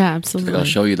guess. Yeah, Like, absolutely. I'll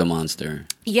show you the monster.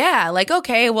 Yeah, like,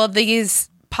 okay, well, these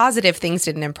positive things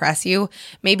didn't impress you.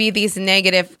 Maybe these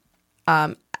negative,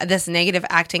 this negative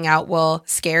acting out will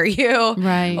scare you.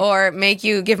 Right. Or make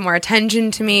you give more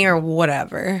attention to me or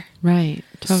whatever. Right.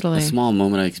 Totally. A small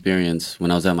moment I experienced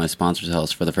when I was at my sponsor's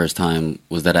house for the first time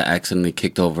was that I accidentally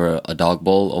kicked over a dog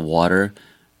bowl of water.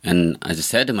 And I just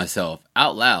said to myself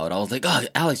out loud, I was like, "Oh,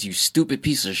 Alex, you stupid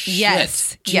piece of shit.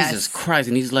 Yes, Jesus yes. Christ."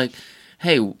 And he's like,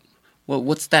 "Hey,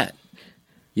 what's that?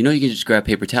 You know you can just grab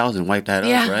paper towels and wipe that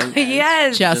Yeah. up, right?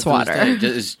 Yes. Just water.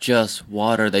 It's just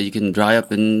water that you can dry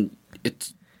up and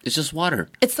it's just water."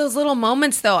 It's those little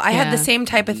moments, though. I had Yeah. the same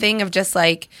type of thing of just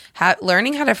like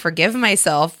learning how to forgive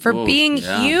myself for Whoa, being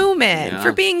yeah. human. Yeah.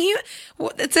 For being human.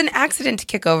 It's an accident to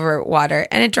kick over water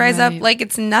and it dries up Right. like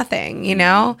it's nothing, you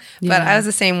know? But Yeah. I was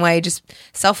the same way, just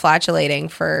self-flagellating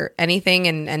for anything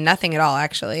and nothing at all,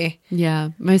 actually. Yeah,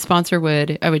 my sponsor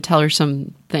I would tell her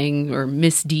something or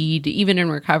misdeed, even in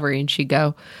recovery, and she'd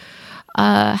go,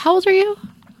 "How old are you?"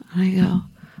 And I go,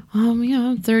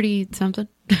 I'm 30 something,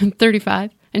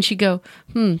 35. And she'd go,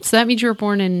 so that means you were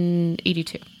born in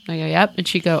 82. I go, yep. And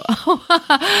she'd go, "Oh,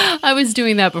 I was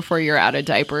doing that before you're out of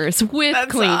diapers with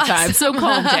clean time, so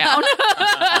calm down."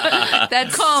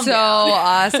 That's so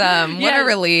awesome. What Yeah. a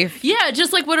relief. Yeah,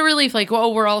 just like what a relief. Like,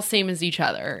 well, we're all same as each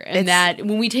other, and that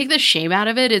when we take the shame out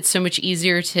of it, it's so much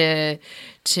easier to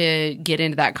get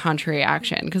into that contrary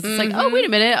action because it's like, oh, wait a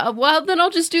minute, well, then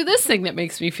I'll just do this thing that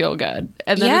makes me feel good,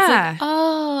 and then Yeah. it's like,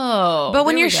 oh, But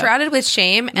when there you're we go. shrouded with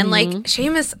shame, and like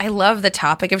shame is, I love the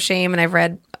topic of shame, and I've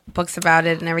read books about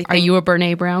it and everything. Are you a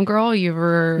Brene Brown girl? You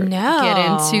ever No.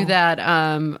 get into that?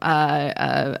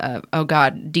 Oh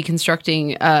God,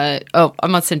 deconstructing. I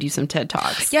must send you some TED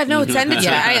Talks. Yeah, no, send it to me.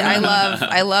 Yeah.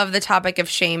 I love the topic of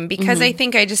shame because I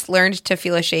think I just learned to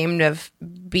feel ashamed of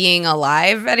being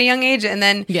alive at a young age. And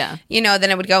then, Yeah. then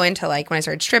it would go into like when I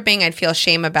started stripping, I'd feel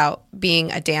shame about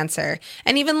being a dancer.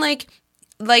 And even like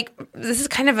this is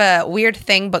kind of a weird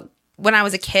thing, but when I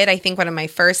was a kid, I think one of my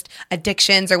first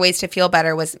addictions or ways to feel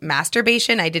better was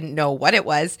masturbation. I didn't know what it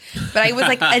was, but I was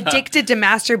like addicted to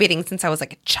masturbating since I was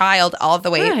like a child all the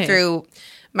way Right. through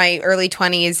my early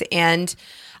 20s. And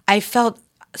I felt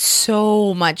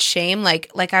so much shame, like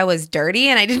I was dirty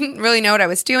and I didn't really know what I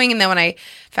was doing. And then when I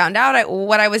found out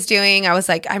what I was doing, I was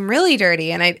like, I'm really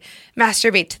dirty. And I'd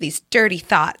masturbate to these dirty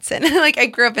thoughts. And like I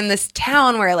grew up in this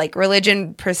town where like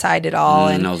religion presided all.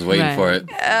 And I was waiting Right. for it.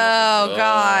 Oh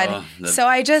God. that- So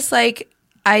I just like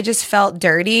I just felt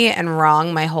dirty and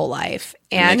wrong my whole life.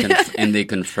 And And they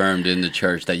confirmed in the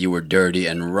church that you were dirty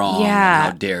and wrong. Yeah.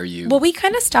 And how dare you? well, we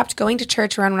kind of stopped going to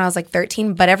church around when I was like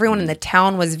 13, but everyone in the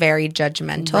town was very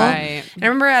judgmental. Right. And I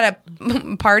remember at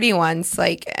a party once,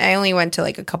 like I only went to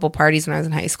like a couple parties when I was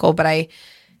in high school, but I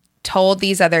told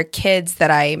these other kids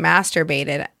that I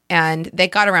masturbated. And they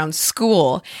got around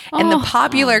school, and the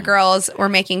popular girls were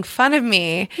making fun of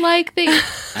me. Like they,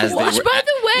 As they which, were- by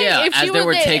the way, yeah, if as you they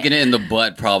were there- taking it in the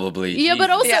butt, probably. Yeah, but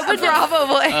Jesus. also, Yeah, but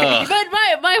probably.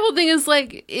 But my whole thing is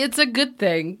like, it's a good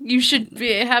thing. You should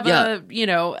have Yeah.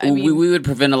 I mean, we would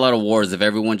prevent a lot of wars if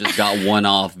everyone just got one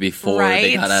off before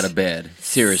they Right. got out of bed.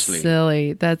 Seriously.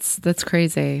 silly. That's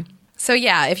crazy. So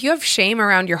yeah, if you have shame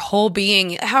around your whole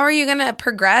being, how are you going to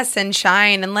progress and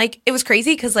shine? And like, it was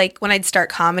crazy because like when I'd start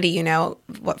comedy,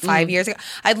 5 years ago,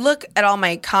 I'd look at all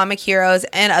my comic heroes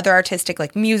and other artistic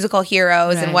like musical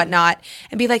heroes and Right. whatnot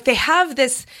and be like, they have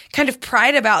this kind of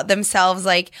pride about themselves.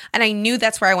 Like, and I knew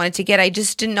that's where I wanted to get. I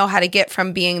just didn't know how to get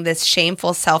from being this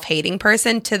shameful, self-hating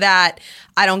person to that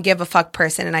I don't give a fuck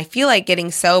person. And I feel like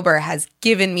getting sober has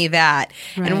given me that.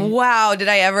 Right. And wow, did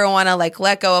I ever want to like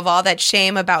let go of all that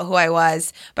shame about who I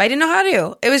was? But I didn't know how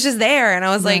to. It was just there. And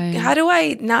I was like, Right. how do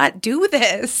I not do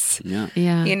this? Yeah.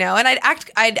 Yeah. And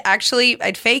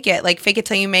I'd fake it, like fake it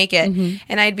till you make it.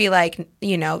 And I'd be like,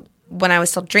 when I was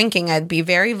still drinking, I'd be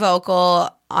very vocal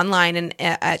online and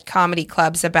at comedy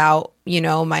clubs about,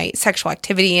 my sexual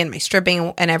activity and my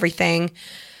stripping and everything.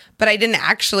 But I didn't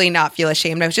actually not feel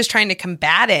ashamed. I was just trying to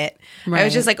combat it. I Right.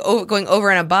 was just like going over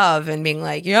and above and being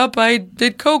like, yep, I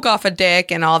did coke off a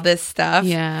dick and all this stuff.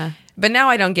 Yeah. But now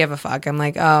I don't give a fuck. I'm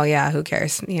like, oh yeah, who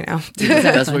cares?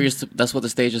 That's what the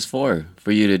stage is for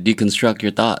you to deconstruct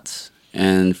your thoughts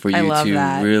and for I you love to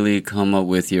that. really come up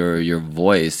with your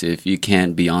voice. If you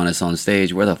can't be honest on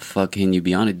stage, where the fuck can you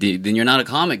be honest? Then you're not a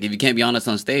comic. If you can't be honest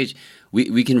on stage,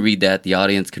 we can read that. The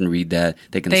audience can read that.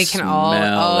 They can They can all.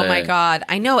 smell Oh my it. god,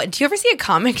 I know. Do you ever see a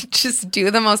comic just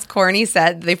do the most corny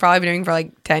set they've probably been doing for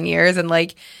like 10 years, and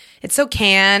like it's so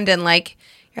canned, and like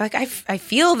you're like, I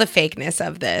feel the fakeness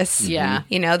of this. Yeah.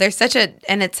 There's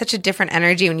it's such a different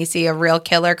energy when you see a real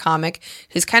killer comic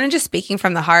who's kind of just speaking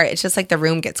from the heart. It's just like the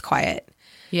room gets quiet.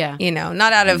 Yeah.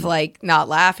 Not out of like not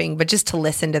laughing, but just to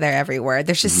listen to their every word.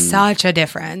 There's just such a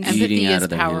difference. Empathy Eating out is of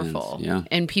their powerful. hands, yeah.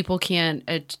 And people can't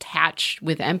attach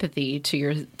with empathy to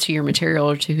your material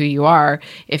or to who you are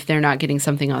if they're not getting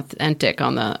something authentic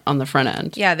on the front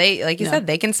end. Yeah, they like you said,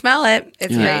 they can smell it.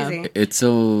 It's Yeah. crazy. It's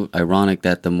so ironic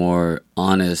that the more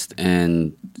honest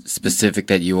and specific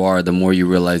that you are, the more you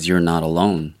realize you're not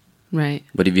alone. Right.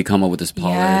 But if you come up with this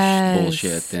polished Yes.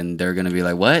 bullshit, then they're gonna be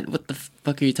like, "What? What the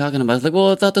fuck are you talking about?" It's like,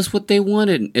 well, I thought that's what they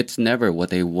wanted. It's never what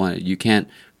they wanted. You can't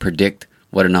predict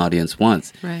what an audience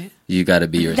wants. Right. You got to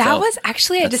be yourself. That was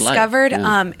actually I That's life, discovered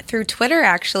yeah. through Twitter.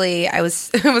 Actually, I was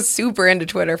I was super into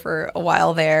Twitter for a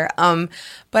while there.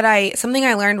 But something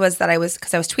I learned was that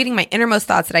because I was tweeting my innermost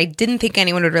thoughts that I didn't think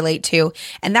anyone would relate to,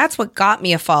 and that's what got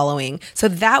me a following. So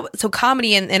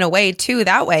comedy in a way too.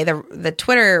 That way, the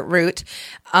Twitter route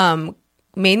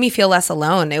made me feel less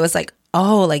alone. It was like,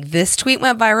 oh, like this tweet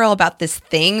went viral about this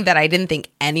thing that I didn't think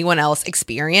anyone else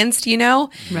experienced,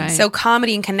 Right. So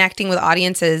comedy and connecting with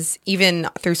audiences, even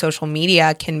through social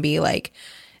media, can be like,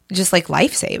 just like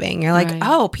life-saving. You're like, Right.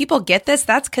 oh, people get this?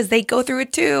 That's because they go through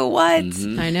it too. What?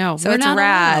 I know. So We're it's not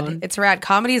rad. alone. It's rad.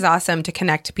 Comedy is awesome to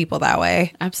connect to people that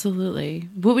way. Absolutely.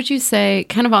 What would you say,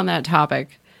 kind of on that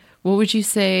topic, what would you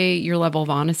say your level of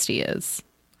honesty is?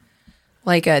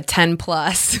 Like a 10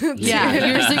 plus. Yeah,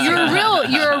 you're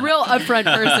a real upfront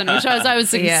person, which I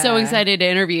was like, Yeah. so excited to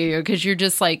interview you because you're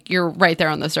just like you're right there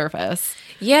on the surface.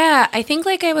 Yeah, I think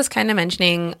like I was kind of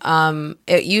mentioning,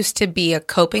 it used to be a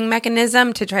coping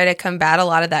mechanism to try to combat a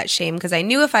lot of that shame because I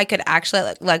knew if I could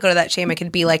actually let go of that shame, I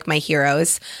could be like my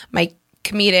heroes, my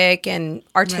comedic and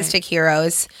artistic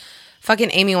heroes.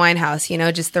 Fucking Amy Winehouse,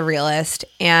 just the realist.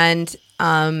 And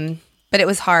but it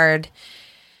was hard.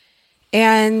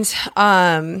 And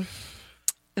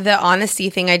the honesty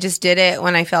thing, I just did it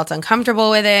when I felt uncomfortable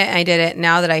with it. I did it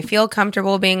now that I feel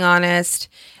comfortable being honest.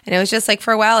 And it was just like,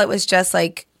 for a while, it was just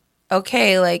like,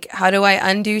 okay, like, how do I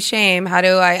undo shame? How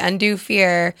do I undo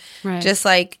fear? Right. Just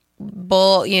like,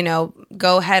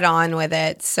 go head on with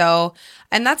it. So,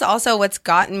 and that's also what's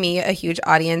gotten me a huge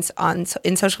audience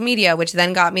in social media, which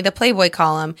then got me the Playboy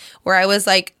column where I was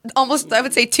like almost, I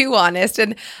would say, too honest.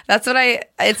 And that's what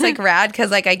it's like rad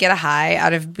because like I get a high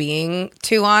out of being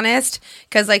too honest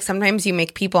because like sometimes you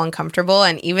make people uncomfortable.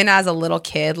 And even as a little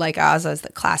kid, like I was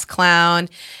the class clown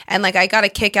and like I got a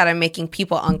kick out of making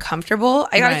people uncomfortable.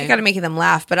 I got a Right. kick out of making them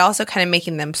laugh, but also kind of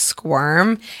making them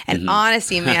squirm. And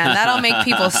honesty, man, that'll make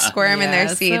people squirm in their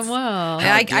Yes, seats. it will. And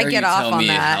I Dare get you off tell on me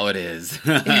that. how it is.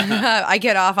 I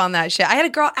get off on that shit. I had a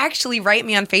girl actually write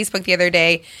me on Facebook the other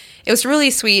day. It was really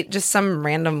sweet. Just some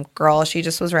random girl. She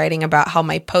just was writing about how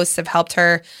my posts have helped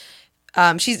her.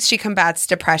 She combats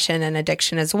depression and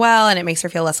addiction as well, and it makes her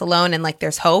feel less alone and like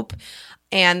there's hope.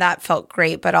 And that felt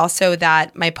great. But also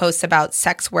that my posts about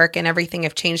sex work and everything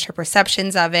have changed her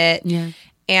perceptions of it. Yeah.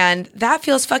 And that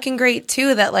feels fucking great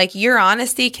too. That like your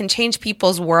honesty can change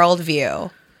people's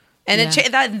worldview, and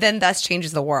that then thus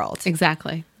changes the world.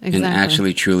 Exactly. And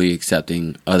actually truly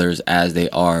accepting others as they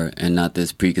are and not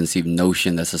this preconceived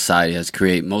notion that society has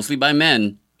created mostly by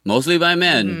men,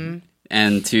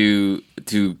 and to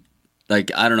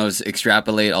like, I don't know,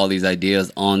 extrapolate all these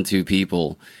ideas onto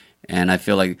people. And I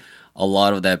feel like a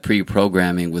lot of that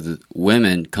pre-programming with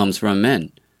women comes from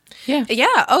men. Yeah.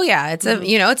 Yeah. Oh yeah. It's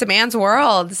it's a man's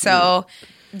world. So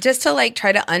just to like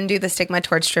try to undo the stigma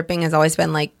towards stripping has always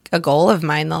been like a goal of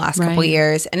mine the last couple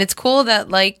years. And it's cool that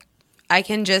like I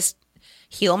can just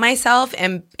heal myself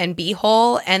and be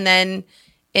whole. And then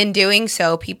in doing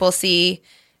so, people see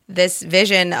this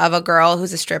vision of a girl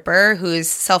who's a stripper, who's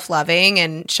self-loving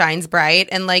and shines bright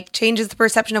and like changes the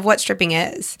perception of what stripping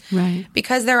is. Right.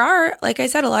 Because there are, like I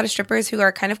said, a lot of strippers who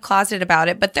are kind of closeted about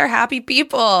it, but they're happy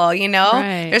people, you know? Right.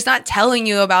 They're just not telling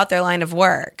you about their line of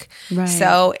work. Right.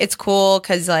 So it's cool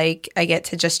because like I get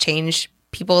to just change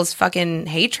people's fucking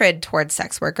hatred towards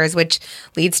sex workers, which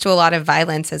leads to a lot of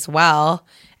violence as well.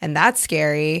 And that's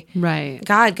scary. Right.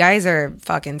 God, guys are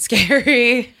fucking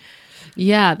scary.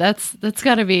 Yeah, that's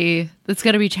gotta be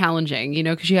challenging, you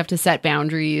know, because you have to set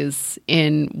boundaries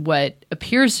in what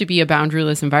appears to be a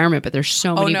boundaryless environment, but there's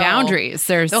so many boundaries.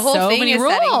 There's the whole so thing many is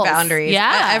rules. setting boundaries.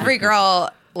 Yeah, Every girl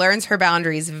learns her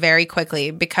boundaries very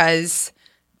quickly because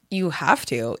you have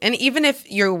to. And even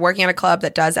if you're working at a club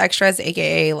that does extras,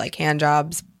 aka like hand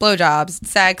jobs, blow jobs,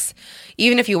 sex,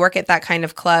 even if you work at that kind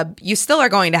of club, you still are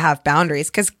going to have boundaries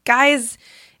because guys.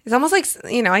 It's almost like,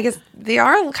 you know, I guess they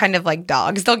are kind of like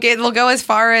dogs. They'll go as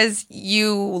far as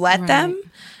you let them.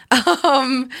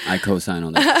 I co-sign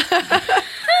on that.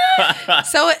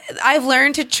 So I've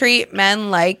learned to treat men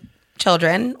like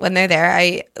children when they're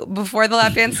there. Before the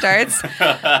lap dance starts,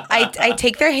 I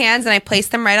take their hands and I place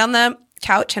them right on the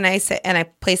couch and I sit and I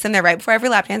place them there right before every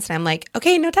lap dance and I'm like,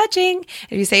 okay, no touching.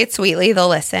 If you say it sweetly, they'll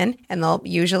listen and they'll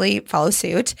usually follow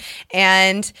suit.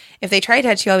 And if they try to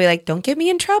touch you, I'll be like, don't get me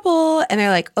in trouble. And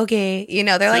they're like, okay, you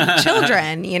know, they're like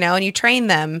children, you know, and you train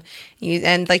them.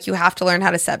 And like you have to learn how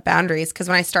to set boundaries. Because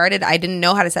when I started, I didn't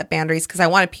know how to set boundaries because I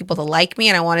wanted people to like me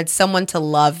and I wanted someone to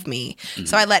love me. Mm-hmm.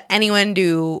 So I let anyone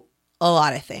do a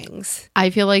lot of things.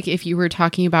 I feel like if you were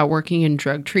talking about working in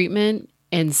drug treatment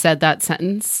and said that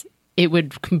sentence, it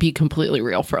would be completely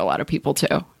real for a lot of people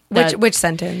too. Which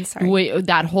sentence? Sorry.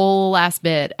 That whole last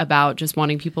bit about just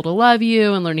wanting people to love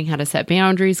you and learning how to set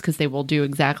boundaries because they will do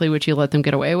exactly what you let them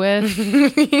get away with.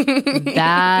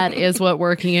 That is what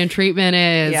working in treatment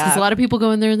is. Because a lot of people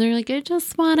go in there and they're like, I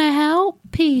just want to help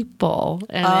people.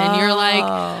 And then you're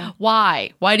like,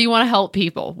 why? Why do you want to help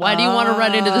people? Why do you want to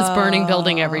run into this burning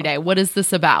building every day? What is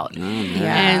this about?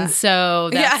 And so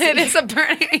that's, it is a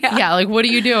burning. Yeah, like what are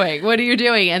you doing? What are you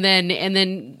doing? And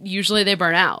then usually they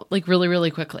burn out like really,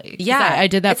 really quickly. Yeah, I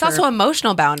did that. It's also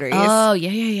emotional boundaries. Oh,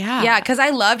 yeah. Yeah, because I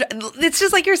loved. It's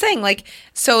just like you're saying. Like,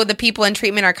 so the people in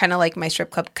treatment are kind of like my strip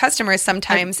club customers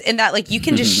sometimes, in that like you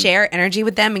can just share energy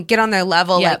with them and get on their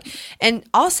level. Yep. Like, and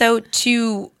also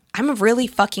I'm really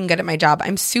fucking good at my job.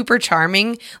 I'm super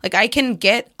charming. Like I can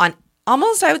get on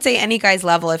almost, I would say, any guy's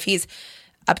level if he's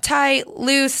uptight,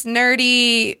 loose,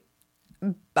 nerdy,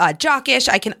 jockish.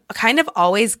 I can kind of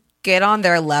always get on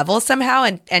their level somehow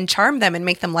and charm them and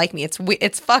make them like me.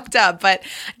 It's fucked up, but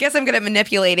I guess I'm good at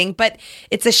manipulating. But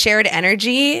it's a shared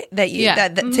energy that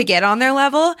to get on their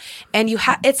level, and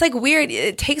it's like weird.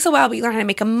 It takes a while, but you learn how to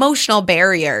make emotional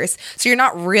barriers, so you're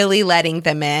not really letting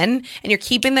them in, and you're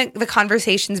keeping the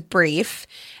conversations brief.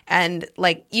 And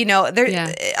like, you know,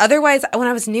 otherwise when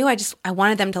I was new, I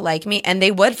wanted them to like me and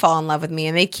they would fall in love with me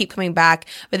and they'd keep coming back,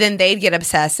 but then they'd get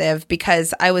obsessive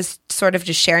because I was sort of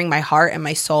just sharing my heart and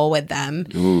my soul with them.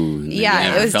 Ooh,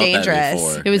 it was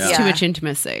dangerous. It was too much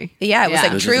intimacy. Yeah, it was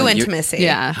like true intimacy.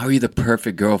 Yeah. How are you the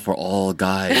perfect girl for all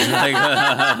guys?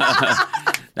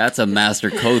 That's a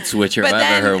master code switcher if I've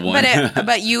ever heard one.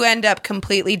 But you end up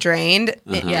completely drained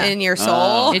in your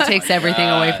soul. It takes everything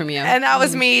away from you. And that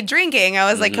was me drinking.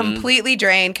 I was like completely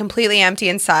drained, completely empty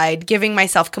inside, giving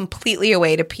myself completely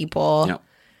away to people. Yep.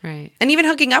 Right. And even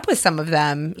hooking up with some of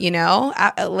them, you know,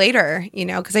 later, you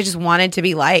know, because I just wanted to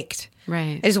be liked.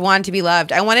 Right. I just wanted to be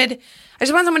loved. I I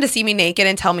just want someone to see me naked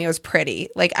and tell me it was pretty.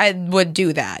 Like, I would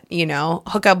do that, you know,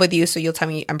 hook up with you so you'll tell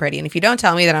me I'm pretty. And if you don't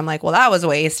tell me, then I'm like, well, that was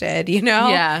wasted, you know?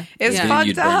 Yeah. It's Yeah. fucked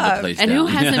You'd burn the up. place And down. who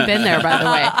hasn't been there, by the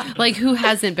way? Like, who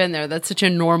hasn't been there? That's such a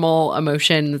normal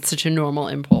emotion. It's such a normal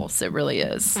impulse. It really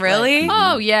is. Really? Like,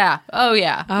 oh, yeah. Oh,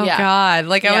 yeah. Oh, yeah. God.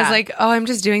 Like, I was Yeah. like, oh, I'm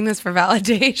just doing this for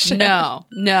validation.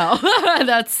 No.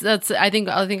 that's I think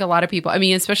a lot of people, I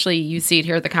mean, especially you see it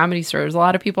here at the Comedy Store. There's a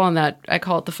lot of people on that, I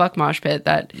call it the fuck mosh pit,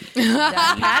 that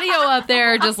patio up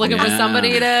there just looking for Yeah.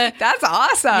 somebody to That's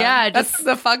awesome. Yeah, That's just-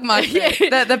 the fuck much.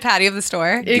 the patio of the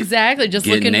store. exactly just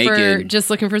Get naked.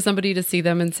 looking for somebody to see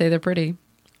them and say they're pretty.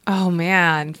 Oh,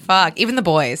 man. Fuck. Even the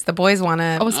boys. The boys want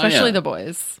to. Oh, especially yeah. the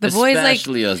boys. The boys, like,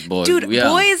 Especially us boys. dude, Yeah.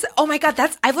 boys. Oh my God,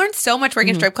 I've learned so much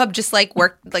working strip club. Just like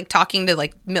talking to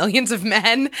like millions of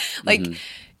men. Like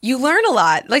you learn a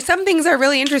lot. Like some things are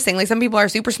really interesting. Like some people are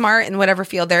super smart in whatever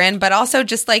field they're in, but also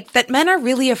just like that men are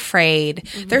really afraid.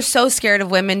 They're so scared of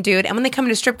women, dude. And when they come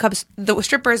into strip clubs, the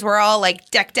strippers were all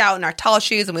like decked out in our tall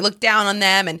shoes, and we look down on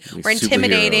them, and we're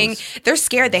intimidating. superheroes. They're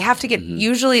scared. They have to get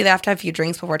usually they have to have a few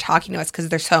drinks before talking to us because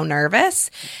they're so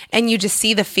nervous, and you just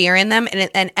see the fear in them.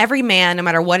 And every man, no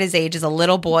matter what his age, is a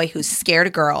little boy who's scared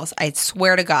of girls. I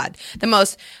swear to God, the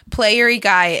most playery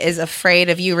guy is afraid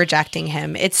of you rejecting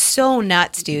him. It's so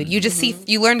nuts, dude. You just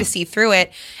you learn to see through it.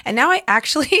 And now I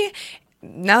actually.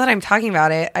 Now that I'm talking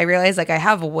about it, I realize like I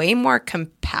have way more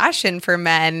compassion for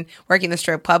men working the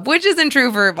strip club, which isn't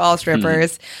true for all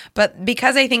strippers. But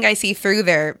because I think I see through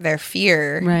their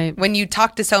fear, Right. when you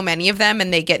talk to so many of them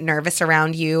and they get nervous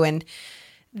around you and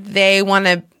they want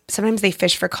to, sometimes they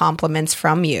fish for compliments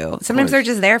from you. Sometimes they're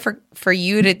just there for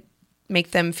you to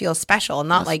make them feel special,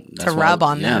 not like to That's rub why,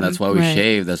 on yeah, them. that's why we Right.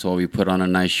 shave. That's why we put on a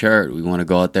nice shirt. We want to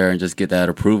go out there and just get that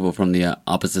approval from the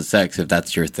opposite sex if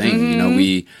that's your thing. You know,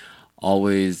 we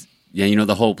always, you know,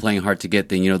 the whole playing hard to get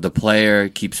thing. You know, the player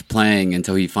keeps playing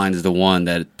until he finds the one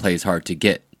that plays hard to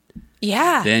get.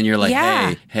 Yeah. Then you're like,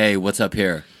 Yeah. hey, what's up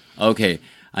here? Okay,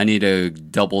 I need to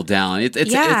double down. It's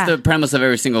Yeah. the premise of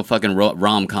every single fucking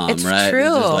rom-com, It's right? true.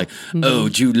 It's just like, oh,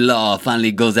 Jude Law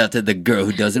finally goes after the girl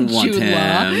who doesn't want Jude him.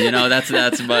 Law. You know, that's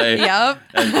my Yep.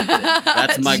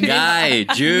 that's my guy,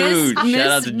 Jude. Shout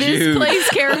out to Jude.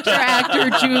 Misplaced character actor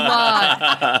Jude Law.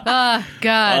 Oh,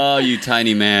 God. Oh, you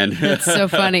tiny man. That's so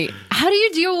funny. How do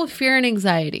you deal with fear and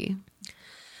anxiety?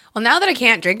 Well, now that I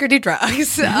can't drink or do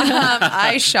drugs,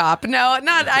 I shop. No,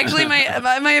 not actually.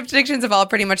 My addictions have all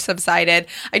pretty much subsided.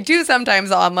 I do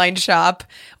sometimes online shop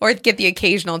or get the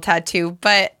occasional tattoo,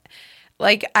 but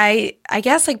like I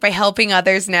guess like by helping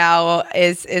others now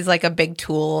is like a big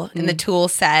tool in the tool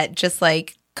set. Just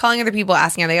like calling other people,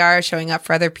 asking how they are, showing up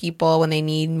for other people when they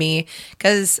need me.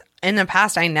 Because in the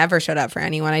past, I never showed up for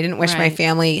anyone. I didn't wish my Right.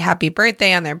 family happy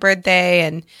birthday on their birthday,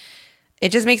 and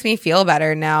it just makes me feel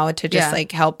better now to just Yeah.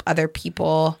 like help other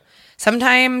people.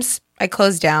 Sometimes I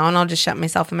close down. I'll just shut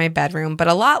myself in my bedroom, but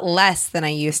a lot less than I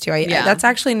used to. Yeah. That's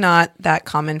actually not that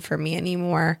common for me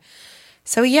anymore.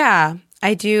 So yeah,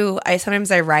 I do. Sometimes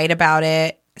I write about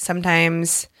it.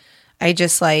 Sometimes I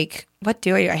just like, what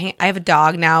do I do? I have a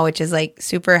dog now, which is like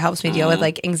super helps me deal with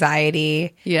like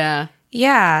anxiety. Yeah.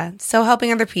 Yeah. So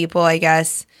helping other people, I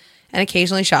guess, and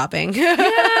occasionally shopping.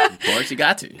 Of course, you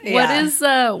got to.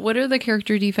 Yeah. What are the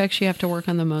character defects you have to work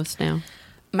on the most now?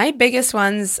 My biggest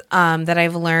ones that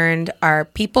I've learned are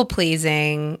people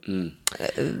pleasing.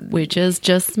 Which is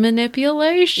just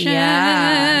manipulation.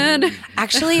 Yeah.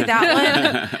 Actually,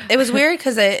 that one, it was weird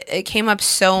because it came up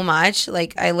so much.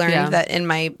 Like, I learned Yeah. that in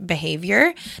my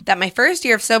behavior, that my first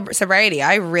year of sobriety,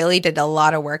 I really did a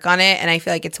lot of work on it. And I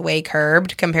feel like it's way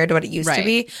curbed compared to what it used to Right.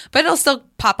 be. But it'll still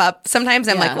pop up. Sometimes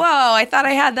I'm Yeah. like, whoa, I thought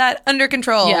I had that under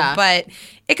control. Yeah. But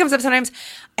it comes up sometimes.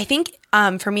 I think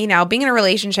for me now, being in a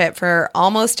relationship for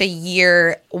almost a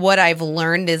year, what I've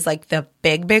learned is like the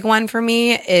big one for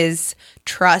me is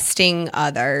trusting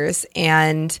others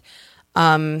and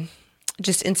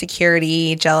just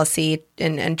insecurity, jealousy,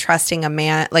 and trusting a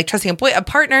man, like trusting a boy, a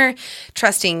partner,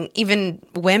 trusting even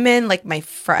women, like my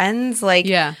friends. Like,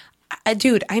 Yeah.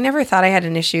 dude, I never thought I had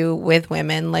an issue with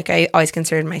women. Like, I always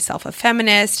considered myself a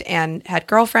feminist and had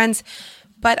girlfriends.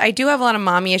 But I do have a lot of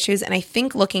mommy issues. And I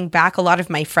think looking back, a lot of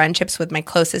my friendships with my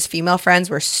closest female friends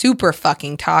were super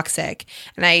fucking toxic.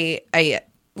 And I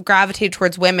gravitated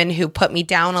towards women who put me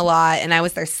down a lot. And I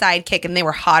was their sidekick and they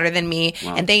were hotter than me.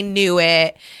 And they knew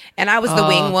it. And I was the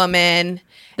wing woman.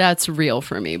 That's real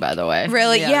for me, by the way.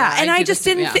 Really? Yeah. And I do just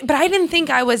the same, didn't, but I didn't think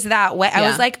I was that way. I Yeah.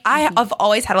 was like, I've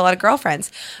always had a lot of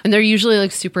girlfriends. And they're usually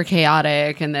like super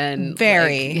chaotic, and then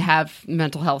Very. like, have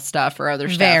mental health stuff or other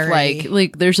stuff. Very.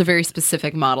 Like there's a very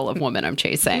specific model of woman I'm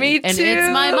chasing. Me And too.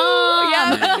 it's my mom.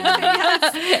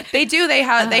 Yes. They do. They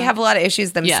have a lot of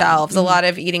issues themselves, a lot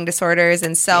of eating disorders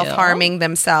and self-harming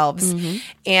themselves.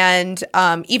 And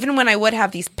even when I would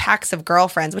have these packs of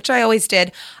girlfriends, which I always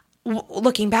did,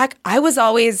 looking back, I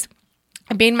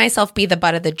made myself be the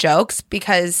butt of the jokes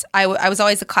because I was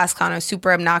always a class clown. I was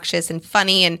super obnoxious and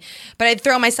funny, but I'd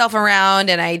throw myself around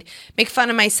and I'd make fun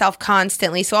of myself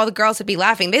constantly. So all the girls would be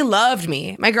laughing. They loved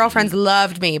me. My girlfriends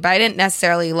loved me, but I didn't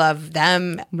necessarily love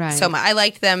them Right. so much. I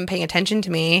liked them paying attention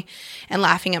to me and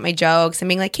laughing at my jokes and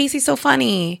being like, Casey's so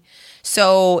funny.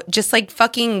 So just like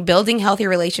fucking building healthy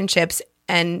relationships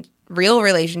and real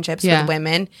relationships Yeah. with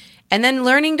women, and then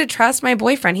learning to trust my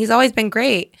boyfriend. He's always been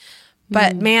great.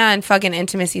 But man, fucking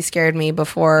intimacy scared me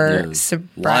before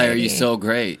sobriety. Why are you so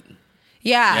great?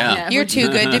 Yeah, you're too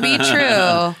good to be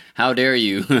true. How dare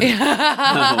you?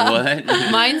 What?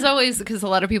 Mine's always, because a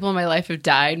lot of people in my life have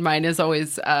died. Mine is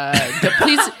always,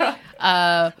 please.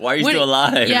 Why are you still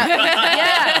alive?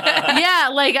 Yeah.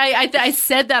 Like I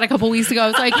said that a couple weeks ago. I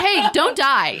was like, "Hey, don't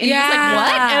die." And he was like,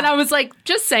 "What?" And I was like,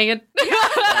 "Just saying."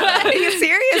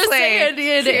 Seriously, Just saying.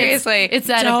 seriously, it's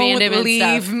that don't abandonment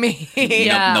leave stuff. me.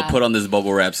 Yeah. No, put on this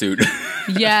bubble wrap suit.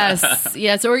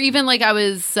 Yes. Or even like I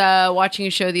was watching a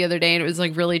show the other day and it was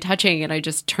like really touching, and I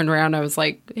just turned around and I was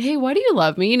like, "Hey, why do you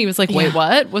love me?" And he was like, "Wait,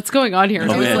 what? What's going on here?"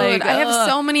 And I was man. like, I have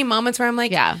so many moments where I'm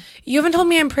like, Yeah. you haven't told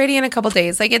me I'm pretty in a couple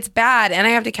days. Like, it's bad, and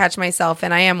I have to catch myself,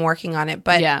 and I am working on it.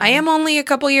 But Yeah. I am only a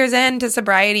couple years into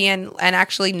sobriety and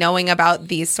actually knowing about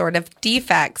these sort of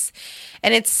defects.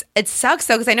 And it sucks,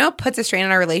 though, because I know it puts a strain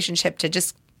on our relationship to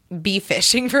just be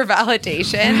fishing for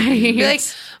validation. Be like,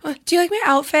 "Oh, do you like my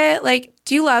outfit? Like,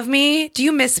 do you love me? Do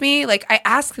you miss me?" Like, I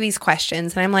ask these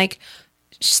questions, and I'm like,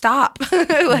 stop. Like,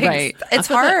 Right. it's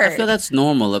I hard. feel that's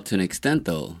normal up to an extent,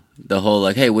 though. The whole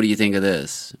like, hey, what do you think of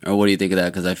this, or what do you think of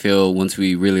that? Because I feel once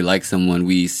we really like someone,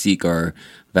 we seek our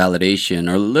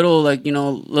validation or little like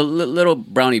little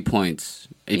brownie points,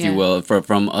 if Yeah. you will,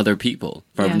 from other people,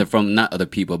 Yeah. from not other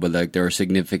people, but like their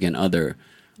significant other.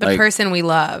 The Like, person we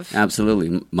love.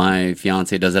 absolutely. My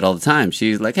fiance does it all the time.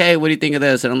 She's like, hey, what do you think of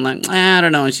this? And I'm like, I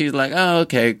don't know. And she's like, oh,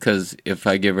 okay. Because if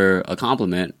I give her a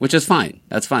compliment, which is fine.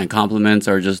 That's fine. Compliments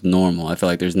are just normal. I feel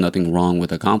like there's nothing wrong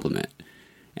with a compliment.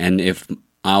 And if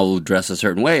I'll dress a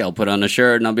certain way, I'll put on a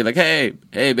shirt and I'll be like, hey,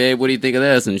 babe, what do you think of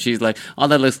this? And she's like, oh,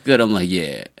 that looks good. I'm like,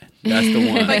 yeah, that's the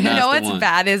one. But you That's know the what's one.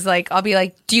 bad is like I'll be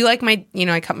like, do you like my,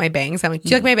 I cut my bangs. I'm like, do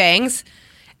you like my bangs?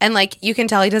 And like you can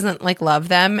tell he doesn't like love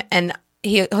them, and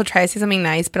he'll try to say something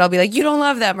nice, but I'll be like, you don't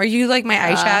love them, or you like my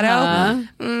eyeshadow.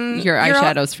 Your you're all-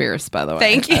 eyeshadow's fierce, by the way.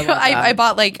 Thank you. I love that. I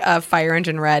bought like a fire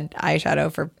engine red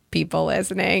eyeshadow for people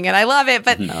listening, and I love it.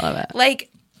 But I love it. like,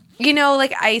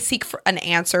 like I seek for an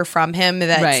answer from him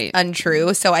that's Right.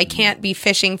 untrue, so I can't be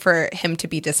fishing for him to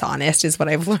be dishonest. Is what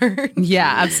I've learned.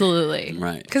 Yeah, absolutely.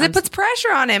 Right. Because it puts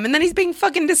pressure on him, and then he's being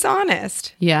fucking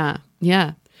dishonest. Yeah.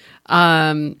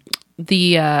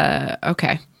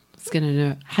 Okay. I was gonna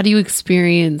know, how do you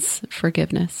experience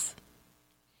forgiveness?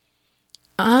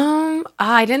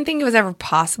 I didn't think it was ever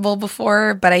possible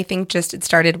before, but I think just it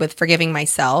started with forgiving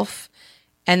myself.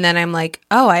 And then I'm like,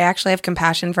 oh, I actually have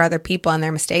compassion for other people and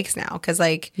their mistakes now. Because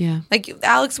like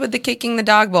Alex with the kicking the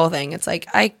dog bowl thing, it's like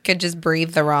I could just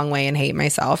breathe the wrong way and hate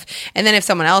myself. And then if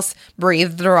someone else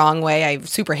breathed the wrong way, I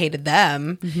super hated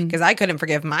them because I couldn't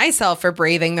forgive myself for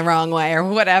breathing the wrong way or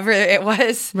whatever it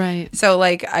was. Right. So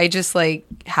like I just like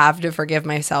have to forgive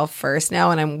myself first now,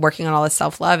 and I'm working on all this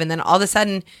self-love. And then all of a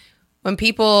sudden, when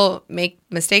people make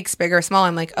mistakes, big or small,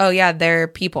 I'm like, oh yeah, they're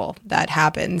people. That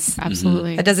happens.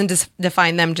 Absolutely. It doesn't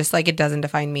define them, just like it doesn't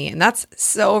define me. And that's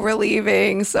so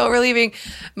relieving. So relieving.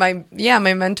 My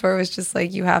mentor was just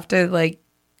like, you have to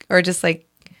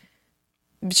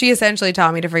she essentially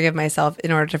taught me to forgive myself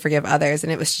in order to forgive others.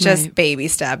 And it was just Right. baby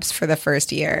steps for the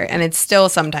first year. And it still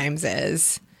sometimes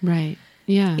is. Right.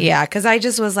 Yeah. Yeah. Cause I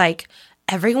just was like,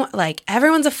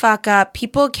 everyone's a fuck up.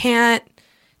 People can't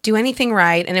do anything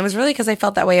right. And it was really because I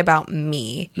felt that way about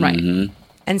me. Right.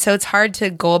 And so it's hard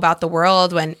to go about the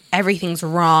world when everything's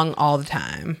wrong all the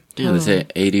time. Yeah, they say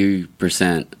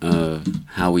 80% of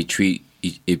how we treat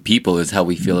people is how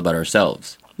we feel about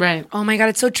ourselves. Right. Oh my God,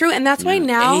 it's so true. And that's why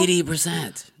now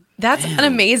 80%. that's an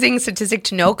amazing statistic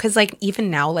to know. Cause like even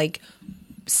now, like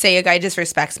say a guy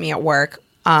disrespects me at work.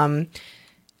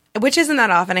 which isn't that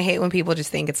often. I hate when people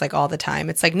just think it's like all the time.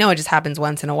 It's like, no, it just happens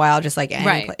once in a while, just like any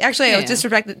Right. place. Actually, I was Yeah.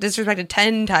 disrespected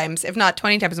 10 times, if not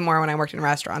 20 times more when I worked in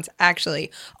restaurants,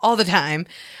 actually, all the time.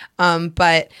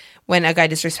 But when a guy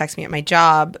disrespects me at my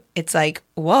job, it's like,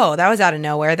 whoa, that was out of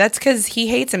nowhere. That's because he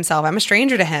hates himself. I'm a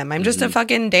stranger to him. I'm just a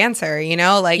fucking dancer, you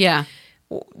know? Like, Yeah.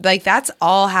 like that's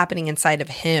all happening inside of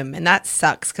him. And that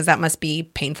sucks because that must be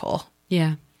painful.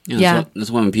 Yeah. Yeah, Yeah.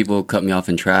 that's when people cut me off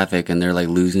in traffic and they're like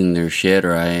losing their shit,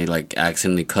 or I like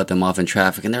accidentally cut them off in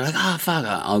traffic and they're like, "Oh fuck!"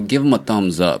 I'll give them a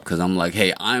thumbs up because I'm like,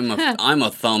 "Hey, I'm a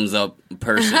thumbs up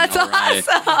person." That's all right?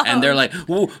 awesome. And they're like,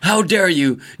 "Well, how dare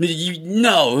you?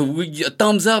 No, a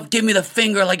thumbs up. Give me the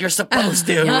finger like you're supposed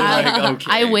to." Like,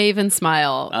 okay. I wave and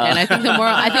smile, and I think the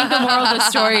moral of the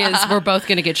story is we're both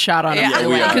going to get shot on Yeah. a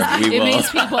We are. because We it will.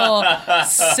 makes people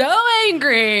so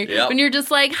angry Yep. when you're just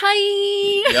like,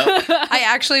 "Hi." Yep. I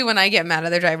actually, when I get mad at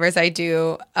the drivers, I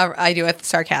do a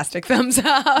sarcastic thumbs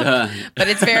up, but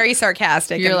it's very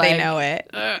sarcastic, You're and they like, know it.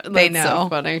 That's They know. so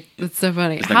funny. That's so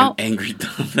funny. Like How? an angry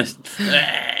thumbs.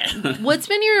 What's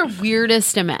been your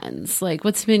weirdest amends? Like,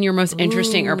 what's been your most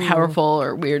interesting or powerful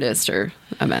or weirdest or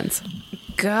amends?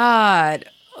 God,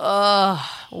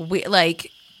 we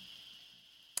like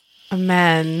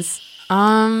amends.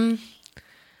 I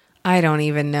don't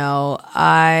even know.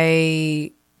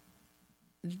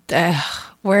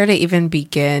 Where to even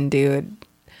begin, dude?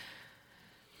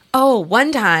 Oh,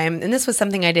 one time, and this was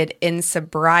something I did in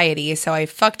sobriety, so I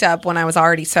fucked up when I was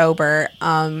already sober,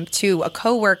 to a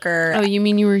coworker. Oh, you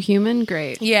mean you were human?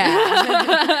 Great.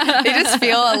 Yeah. They just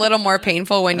feel a little more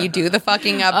painful when you do the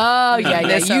fucking up. Oh, yeah,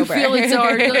 yeah. You sober. feel it so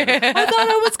hard. You're like, I thought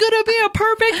I was going to be a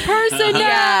perfect person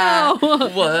now.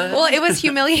 What? Well, it was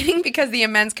humiliating because the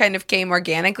amends kind of came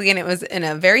organically, and it was in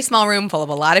a very small room full of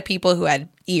a lot of people who had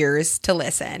ears to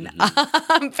listen.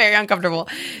 I'm very uncomfortable.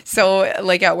 So,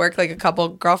 like at work, like a couple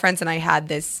girlfriends and I had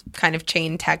this kind of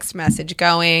chain text message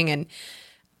going, and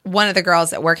one of the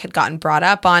girls at work had gotten brought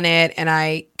up on it, and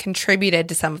I contributed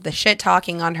to some of the shit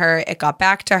talking on her. It got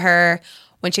back to her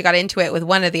when she got into it with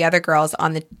one of the other girls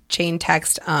on the chain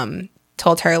text.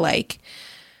 Told her like,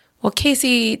 "Well,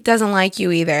 Casey doesn't like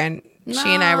you either," and she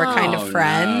and I were kind of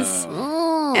friends.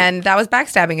 And that was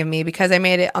backstabbing of me because I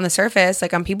made it on the surface,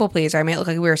 like I'm people pleaser. I made it look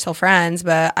like we were still friends,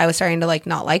 but I was starting to like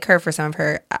not like her for some of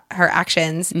her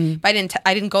actions. But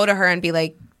I didn't go to her and be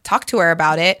like, talk to her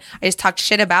about it. I just talked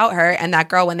shit about her. And that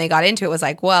girl, when they got into it, was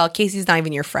like, well, Casey's not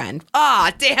even your friend.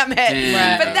 Ah, damn it.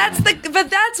 Damn. But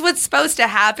that's what's supposed to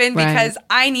happen because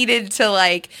I needed to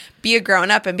like be a grown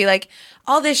up and be like,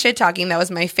 all this shit talking that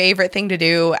was my favorite thing to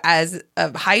do as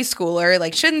a high schooler,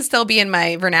 like shouldn't still be in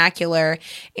my vernacular.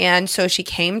 And so she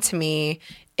came to me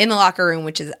in the locker room,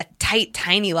 which is a tight,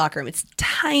 tiny locker room. It's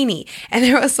tiny. And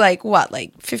there was like,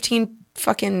 15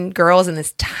 fucking girls in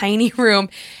this tiny room.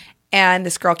 And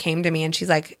this girl came to me and she's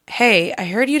like, hey, I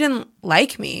heard you didn't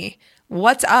like me.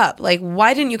 What's up? Like,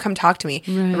 why didn't you come talk to me?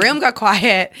 The room got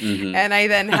quiet. And I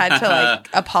then had to like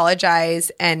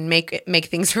apologize and make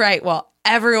things right. Well,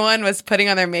 everyone was putting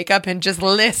on their makeup and just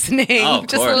listening. Oh, of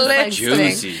just course. listening.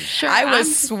 Juicy. Sure, I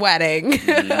was sweating.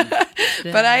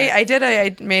 But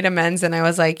I made amends and I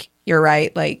was like, you're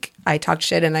right. Like, I talked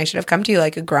shit and I should have come to you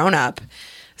like a grown up.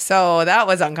 So that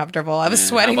was uncomfortable. I was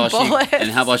sweating bullets.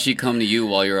 And how about she come to you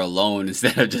while you're alone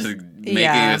instead of just making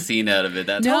Yeah. a scene out of it?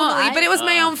 That's Totally, but it was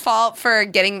my own fault for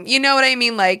getting, you know what I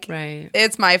mean? Like, Right.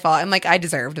 it's my fault. I'm like, I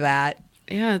deserved that.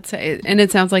 Yeah, and it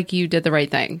sounds like you did the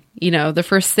right thing. You know, the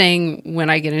first thing when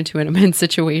I get into an immense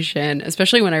situation,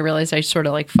 especially when I realized I sort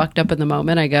of like fucked up in the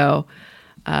moment, I go,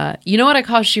 you know what? I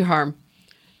caused you harm.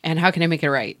 And how can I make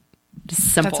it right?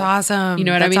 Just simple. That's awesome. You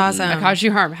know what That's I mean? awesome. I caused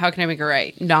you harm. How can I make it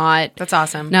right? Not That's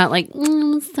awesome. Not like,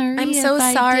 I'm sorry. I'm so if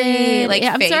I sorry, did." like,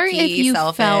 I'm sorry if fakey, you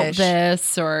felt selfish.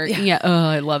 this or oh,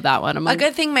 I love that one. I'm A like,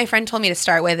 good thing my friend told me to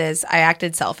start with is I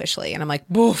acted selfishly. And I'm like,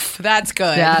 boof, that's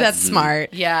good. That's- That's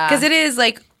smart. Yeah. Because it is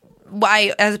like,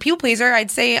 as a people pleaser, I'd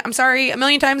say I'm sorry a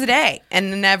million times a day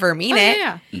and never mean it.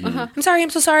 yeah. Uh-huh. I'm sorry. I'm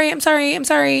so sorry. I'm sorry. I'm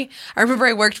sorry. I remember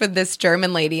I worked with this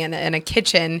German lady in a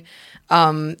kitchen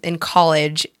in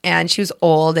college, and she was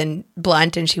old and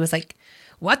blunt, and she was like,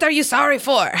 what are you sorry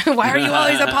for? Why are you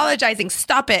always apologizing?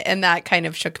 Stop it. And that kind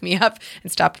of shook me up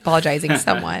and stopped apologizing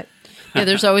somewhat. Yeah,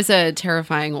 there's always a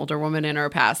terrifying older woman in our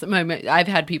past. I've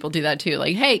had people do that too.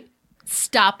 Like, hey,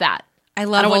 stop that. I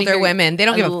love don't wanna older hear- women. They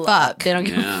don't give a fuck. They don't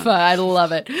give Yeah. a fuck. I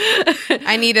love it.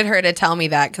 I needed her to tell me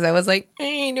that because I was like,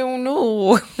 I don't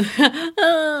know.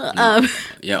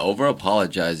 Yeah, over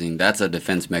apologizing, that's a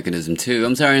defense mechanism too.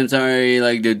 I'm sorry.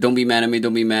 Like, dude, don't be mad at me.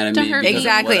 Don't be mad at Don't me. hurt because me. of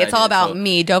Exactly. what I It's all did. about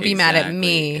me. Don't be mad at Exactly.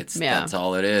 me. It's, Yeah. That's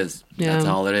all it is. Yeah. That's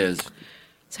all it is.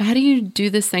 So how do you do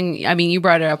this thing? I mean, you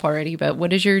brought it up already, but what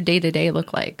does your day-to-day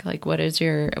look like? Like, what does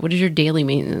your daily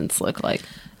maintenance look like?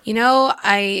 You know,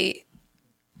 I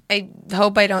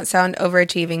hope I don't sound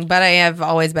overachieving, but I have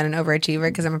always been an overachiever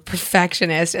because I'm a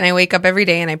perfectionist. And I wake up every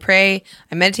day and I pray.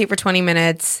 I meditate for 20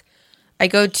 minutes. I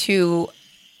go to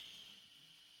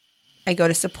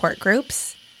support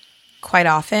groups quite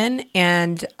often,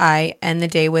 and I end the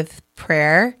day with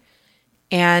prayer.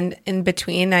 And in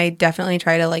between, I definitely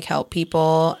try to like help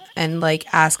people and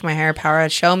like ask my higher power to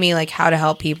show me like how to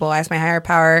help people. I ask my higher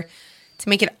power to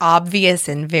make it obvious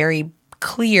and very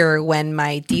clear when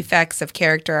my defects of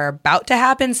character are about to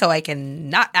happen so I can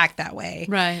not act that way.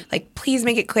 Right. Like, please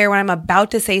make it clear when I'm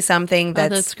about to say something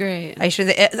That's great. I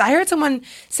heard someone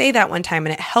say that one time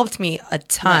and it helped me a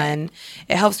ton. Right.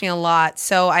 It helps me a lot.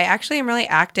 So I actually am really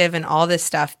active in all this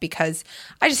stuff because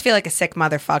I just feel like a sick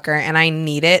motherfucker and I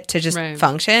need it to just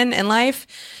function in life.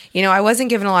 You know, I wasn't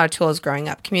given a lot of tools growing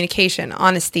up. Communication,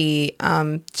 honesty,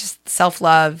 just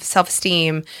self-love,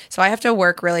 self-esteem. So I have to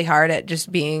work really hard at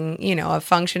just being, you know, a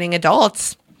functioning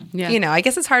adult. Yeah. You know, I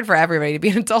guess it's hard for everybody to be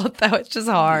an adult, though. It's just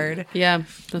hard. Yeah.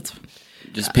 That's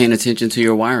just paying attention to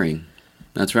your wiring.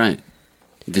 That's right.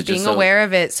 Being aware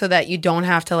of it so that you don't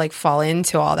have to, like, fall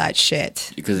into all that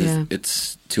shit. Because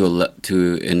it's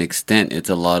to an extent, it's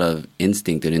a lot of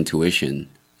instinct and intuition.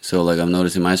 So, like, I'm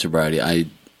noticing my sobriety, I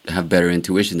have better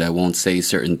intuition that I won't say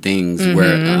certain things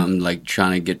where I'm like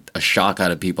trying to get a shock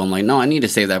out of people. I'm like, no, I need to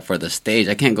save that for the stage.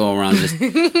 I can't go around just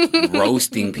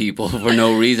roasting people for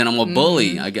no reason. I'm a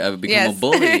bully. I become a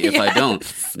bully if I don't.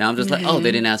 Now I'm just like, oh,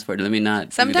 they didn't ask for it. Let me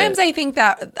not. Sometimes I think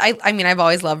that, I mean, I've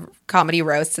always loved comedy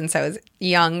roasts since I was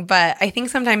young, but I think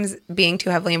sometimes being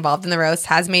too heavily involved in the roast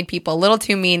has made people a little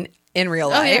too mean in real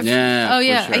life. Yeah.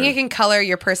 Sure. I think it can color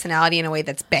your personality in a way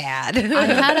that's bad.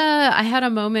 I had a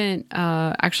moment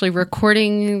actually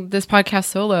recording this podcast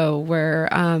solo where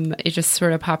it just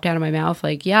sort of popped out of my mouth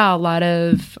like, yeah, a lot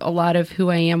of who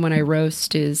I am when I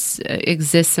roast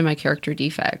exists in my character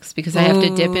defects because I have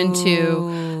to dip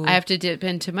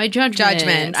into my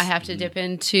judgment. I have to dip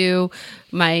into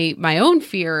my own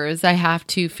fears. I have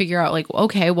to figure out like,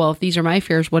 okay, well, if these are my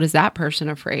fears, what is that person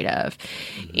afraid of?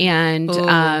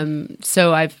 And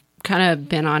so I've kind of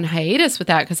been on hiatus with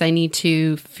that because I need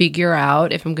to figure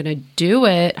out if I'm going to do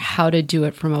it, how to do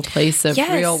it from a place of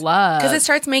real love. Because it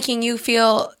starts making you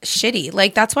feel shitty.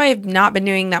 Like, that's why I've not been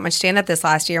doing that much stand-up this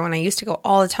last year when I used to go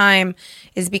all the time,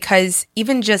 is because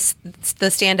even just the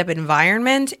stand-up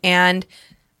environment and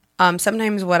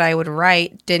sometimes what I would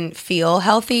write didn't feel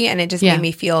healthy and it just made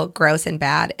me feel gross and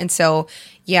bad. And so,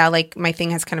 yeah, like my thing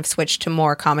has kind of switched to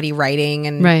more comedy writing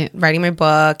and writing my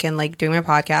book and like doing my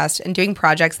podcast and doing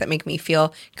projects that make me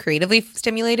feel creatively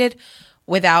stimulated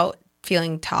without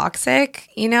feeling toxic,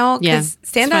 you know? Because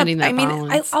stand up, I mean,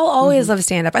 I'll always love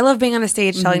stand up. I love being on a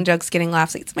stage, telling jokes, getting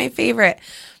laughs. Like, it's my favorite.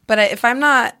 But if I'm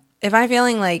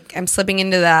feeling like I'm slipping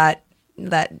into that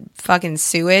fucking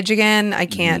sewage again, I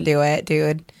can't do it,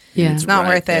 dude. Yeah, it's not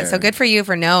worth it. So good for you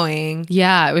for knowing.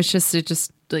 Yeah, it just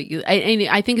like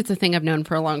I think it's a thing I've known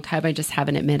for a long time. I just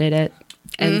haven't admitted it.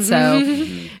 And so,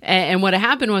 and what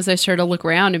happened was I started to look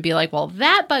around and be like, well,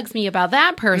 that bugs me about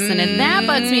that person, and that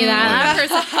bugs me about that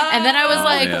person. And then I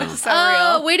was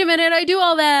like, wait a minute, I do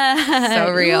all that.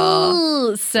 So real.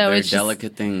 Ooh, so it's a very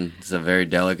delicate thing. It's a very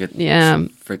delicate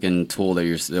freaking tool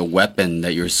a weapon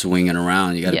that you're swinging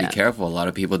around. You got to be careful. A lot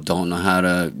of people don't know how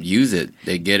to use it.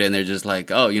 They get it and they're just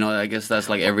like, oh, you know, I guess that's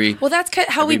like every. Well, that's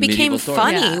how we became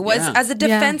funny was as a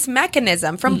defense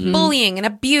mechanism from bullying and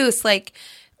abuse. Like,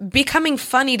 becoming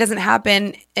funny doesn't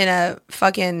happen in a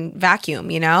fucking vacuum,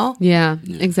 you know? Yeah,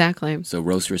 exactly. So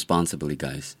roast responsibly,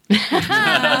 guys.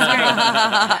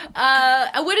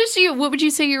 What would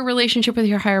you say your relationship with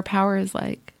your higher power is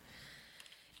like?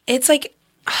 It's like,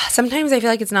 sometimes I feel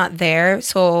like it's not there.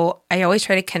 So I always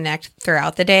try to connect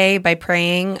throughout the day by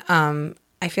praying.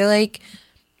 I feel like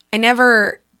I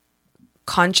never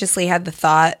consciously had the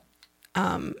thought,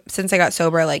 since I got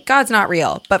sober, like, God's not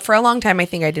real. But for a long time, I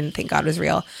think I didn't think God was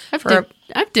real.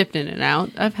 I've dipped in and out.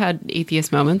 I've had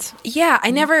atheist moments. Yeah,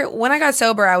 when I got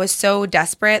sober, I was so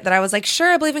desperate that I was like,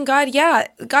 sure, I believe in God. Yeah,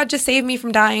 God just saved me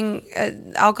from dying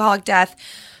alcoholic death.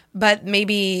 But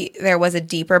maybe there was a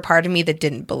deeper part of me that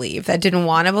didn't believe, that didn't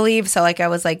want to believe. So like I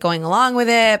was like going along with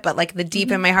it, but like the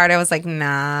deep in my heart, I was like,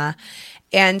 nah.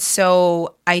 And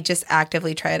so I just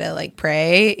actively try to like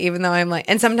pray, even though I'm like,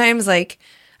 and sometimes like,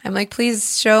 I'm like,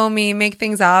 please show me, make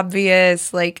things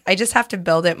obvious. Like, I just have to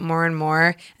build it more and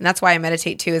more. And that's why I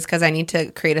meditate too, is because I need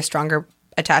to create a stronger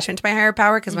attachment to my higher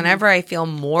power. Because whenever I feel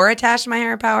more attached to my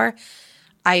higher power,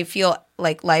 I feel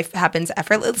like life happens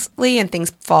effortlessly and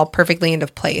things fall perfectly into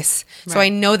place. Right. So I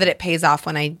know that it pays off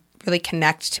when I really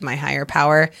connect to my higher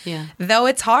power. Yeah. Though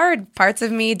it's hard. Parts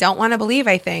of me don't want to believe,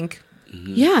 I think.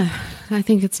 Yeah, I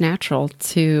think it's natural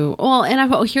to. Well,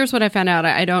 and here's what I found out.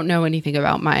 I don't know anything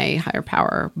about my higher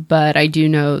power, but I do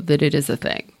know that it is a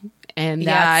thing. And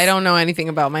Yeah, I don't know anything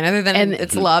about mine other than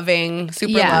it's loving,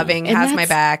 super loving, and has my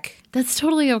back. That's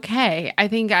totally okay. I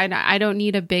think I don't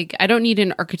need I don't need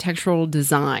an architectural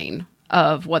design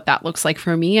of what that looks like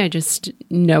for me. I just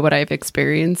know what I've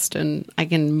experienced and I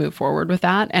can move forward with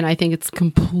that. And I think it's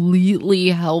completely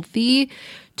healthy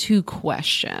to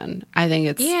question. I think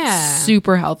it's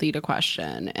super healthy to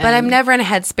question. But I'm never in a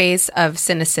headspace of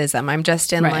cynicism. I'm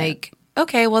just in like,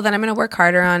 okay, well then I'm going to work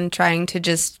harder on trying to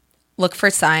just look for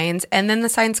signs, and then the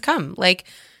signs come. Like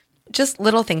just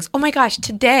little things. Oh my gosh,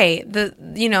 today,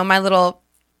 my little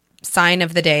sign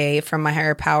of the day from my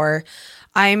higher power,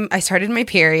 I started my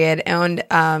period, and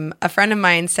a friend of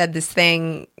mine said this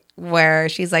thing where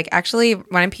she's like, actually,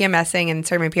 when I'm PMSing and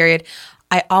starting my period,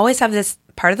 I always have this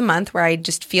part of the month where I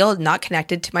just feel not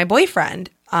connected to my boyfriend.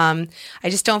 I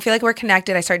just don't feel like we're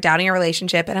connected. I start doubting our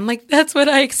relationship, and I'm like, that's what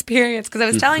I experienced, because I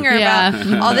was telling her about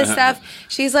all this stuff.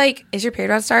 She's like, is your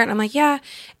period about to start? And I'm like, yeah.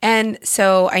 And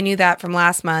so I knew that from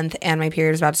last month, and my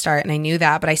period was about to start, and I knew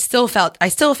that, but I still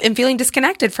am feeling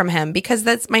disconnected from him because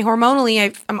that's my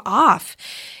hormonally, I'm off.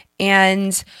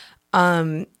 And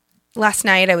last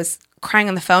night I was crying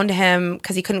on the phone to him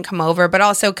because he couldn't come over, but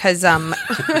also because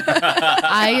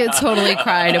I totally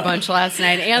cried a bunch last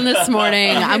night and this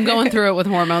morning. I'm going through it with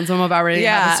hormones. I'm about ready to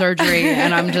have a surgery,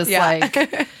 and I'm just like,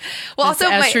 well, also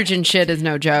estrogen shit is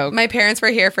no joke. My parents were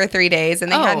here for 3 days,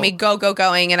 and they had me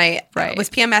going, and I was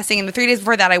PMSing. And the 3 days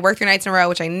before that, I worked 3 nights in a row,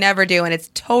 which I never do, and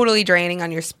it's totally draining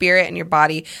on your spirit and your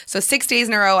body. So 6 days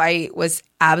in a row, I was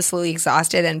absolutely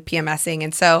exhausted and PMSing,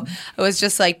 and so it was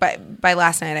just like by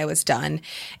last night I was done.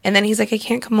 And then he's like, I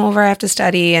can't come over, I have to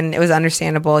study, and it was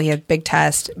understandable. He had a big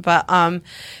test, but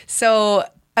so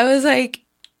I was like,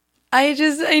 I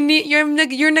need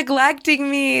you're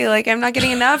neglecting me. Like, I'm not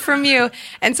getting enough from you.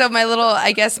 And so my little,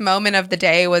 I guess, moment of the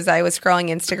day was I was scrolling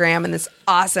Instagram, and this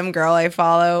awesome girl I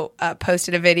follow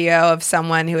posted a video of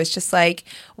someone who was just like,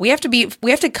 we have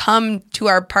to come to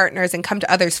our partners and come to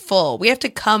others full. We have to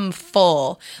come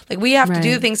full. Like, we have to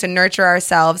do things to nurture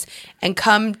ourselves and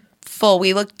come full.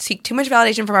 We seek too much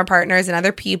validation from our partners and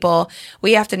other people.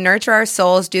 We have to nurture our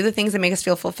souls, do the things that make us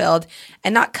feel fulfilled,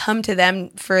 and not come to them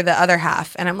for the other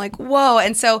half. And I'm like, whoa.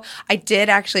 And so I did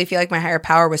actually feel like my higher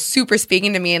power was super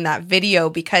speaking to me in that video,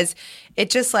 because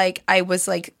it just like, I was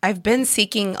like, I've been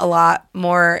seeking a lot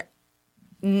more.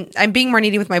 I'm being more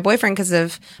needy with my boyfriend because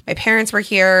of my parents were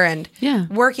here and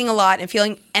working a lot and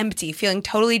feeling empty, feeling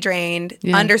totally drained,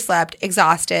 underslept,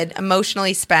 exhausted,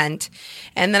 emotionally spent.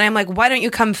 And then I'm like, why don't you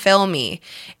come fill me?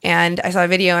 And I saw a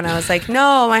video and I was like,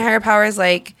 no, my higher power is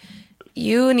like,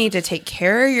 you need to take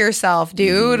care of yourself,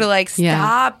 dude. Like,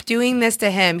 stop doing this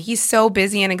to him. He's so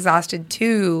busy and exhausted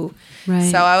too. Right.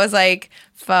 So I was like,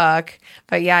 fuck.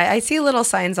 But yeah, I see little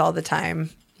signs all the time.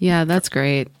 Yeah, that's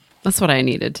great. That's what I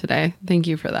needed today. Thank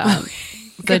you for that.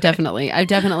 So I definitely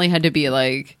had to be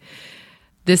like,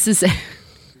 this is,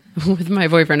 with my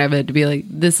boyfriend, I've had to be like,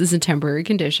 this is a temporary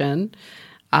condition.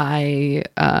 I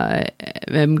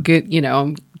am good,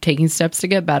 I'm taking steps to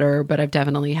get better, but I've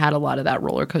definitely had a lot of that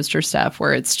roller coaster stuff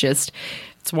where it's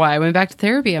why I went back to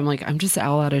therapy. I'm like, I'm just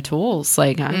all out of tools.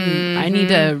 Like, I need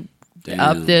to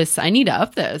up this. I need to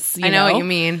up this. I know what you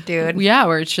mean, dude. Yeah,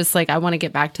 where it's just like, I want to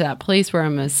get back to that place where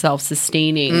I'm a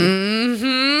self-sustaining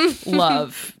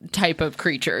love type of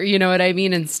creature. You know what I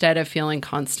mean? Instead of feeling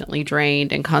constantly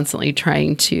drained and constantly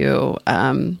trying to,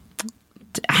 I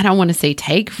don't want to say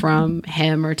take from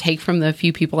him or take from the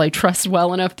few people I trust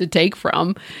well enough to take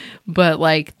from, but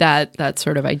like that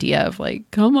sort of idea of like,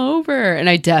 come over. And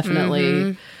I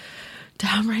definitely...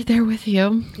 I'm right there with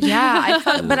you. Yeah,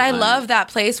 but I love that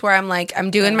place where I'm like, I'm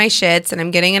doing my shits and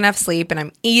I'm getting enough sleep and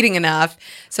I'm eating enough.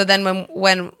 So then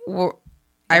when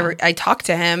I talk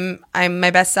to him, I'm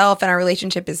my best self and our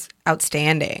relationship is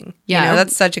outstanding. Yeah,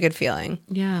 that's such a good feeling.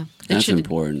 Yeah, that's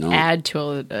important. No? Add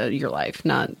to your life,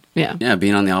 not Yeah,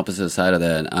 being on the opposite side of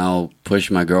that, I'll push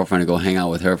my girlfriend to go hang out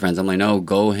with her friends. I'm like, no,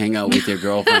 go hang out with your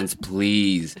girlfriends,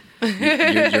 please.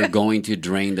 You're going to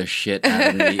drain the shit out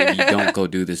of me if you don't go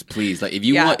do this, please. Like, if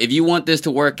you want this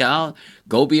to work out,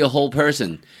 go be a whole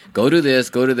person. Go do this,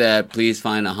 go do that. Please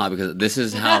find a hobby, because this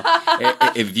is how.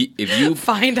 if you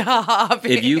find a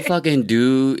hobby,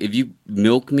 if you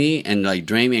milk me and like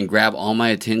drain me and grab all my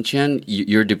attention,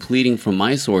 you're depleting from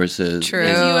my sources. True. Do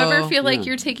you ever feel like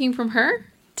you're taking from her?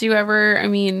 Do you ever? I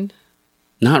mean.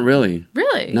 Not really.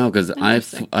 Really? No, because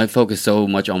I focus so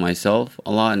much on myself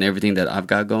a lot and everything that I've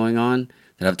got going on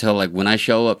that I've told, like, when I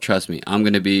show up, trust me, I'm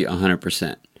going to be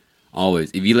 100%.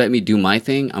 Always. If you let me do my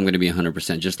thing, I'm going to be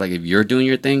 100%. Just like if you're doing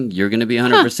your thing, you're going to be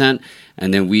 100%.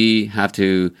 And then we have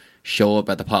to show up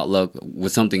at the potluck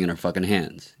with something in our fucking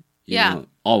hands. You know,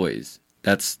 always.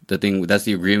 That's the thing. That's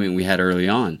the agreement we had early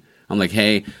on. I'm like,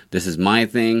 hey, this is my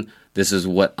thing. This is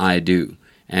what I do.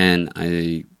 And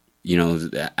I, you know,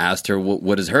 asked her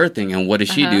what is her thing and what does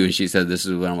she do, and she said, this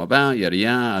is what I'm about, yada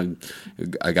yada.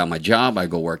 I got my job, I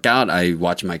go work out, I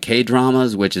watch my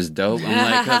K-dramas, which is dope.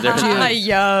 I'm like, 'cause they're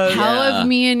How have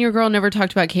me and your girl never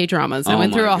talked about K-dramas? I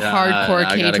went through a hardcore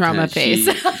K-drama phase.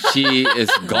 She is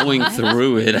going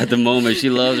through it at the moment. She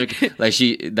loves her, like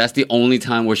that's the only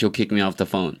time where she'll kick me off the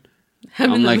phone.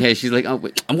 I'm like, hey, she's like, oh,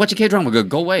 wait, I'm watching K-drama.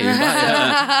 Go away. Bye.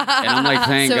 And I'm like,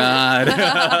 thank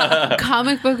God.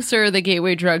 Comic books are the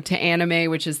gateway drug to anime,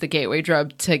 which is the gateway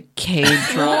drug to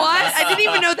K-drama. What? I didn't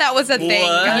even know that was a thing.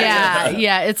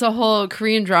 Yeah. It's a whole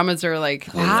Korean dramas are like,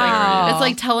 wow. It's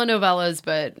like telenovelas,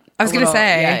 but I was going to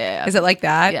say, is it like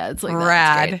that? Yeah, it's like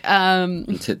rad.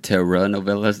 That. Terra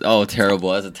novellas. Oh,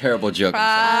 terrible. That's a terrible joke.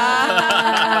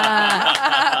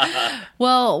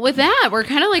 Well, with that, we're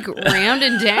kind of like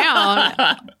rounding down.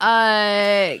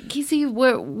 Casey,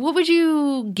 what would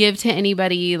you give to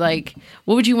anybody? Like,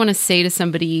 what would you want to say to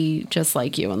somebody just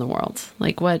like you in the world?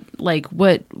 What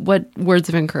words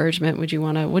of encouragement would you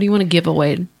want to? What do you want to give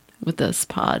away with this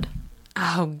pod?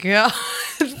 Oh God,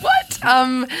 what?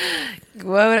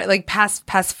 What like pass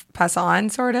on,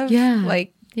 sort of? Yeah.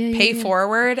 Like pay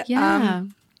forward. Yeah.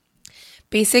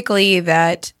 Basically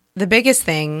that. The biggest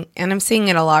thing, and I'm seeing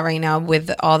it a lot right now with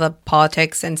all the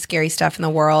politics and scary stuff in the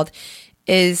world,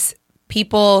 is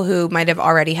people who might have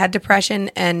already had depression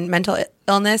and mental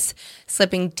illness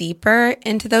slipping deeper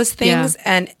into those things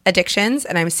and addictions.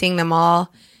 And I'm seeing them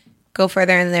all go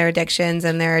further in their addictions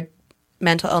and their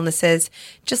mental illnesses,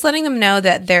 just letting them know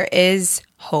that there is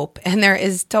hope and there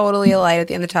is totally a light at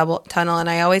the end of the tunnel. And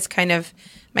I always kind of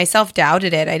myself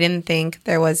doubted it. I didn't think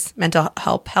there was mental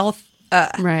help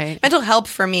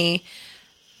for me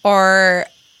or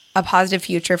a positive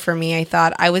future for me. I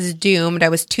thought I was doomed. I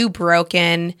was too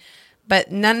broken, but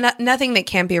nothing that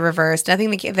can't be reversed,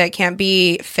 nothing that can't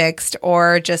be fixed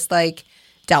or just like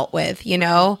dealt with, you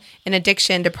know? In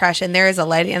addiction, depression, there is a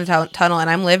light in the tunnel and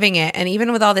I'm living it. And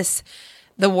even with all this,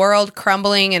 the world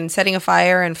crumbling and setting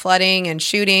afire and flooding and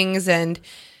shootings and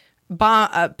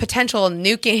potential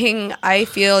nuking, I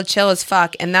feel chill as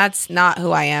fuck, and that's not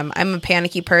who I am. I'm a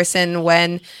panicky person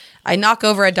when I knock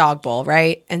over a dog bowl,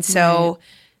 right? And so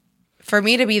for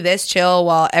me to be this chill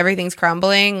while everything's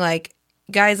crumbling, like,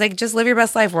 guys, like, just live your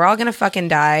best life. We're all gonna fucking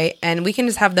die, and we can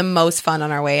just have the most fun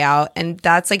on our way out. And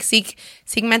that's like seek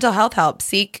mental health help,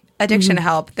 seek addiction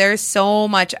help. There's so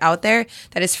much out there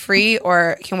that is free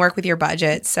or can work with your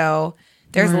budget. So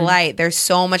there's light. There's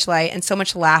so much light and so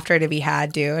much laughter to be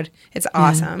had, dude. It's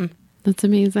awesome. That's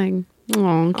amazing.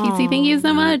 Oh, Casey, thank you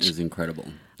so much. It's incredible.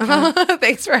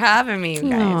 Thanks for having me, you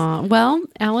guys. Aww. Well,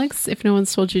 Alex, if no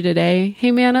one's told you today,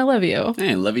 hey man, I love you.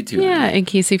 Hey, I love you too. Yeah, and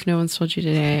Casey, if no one's told you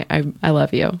today, I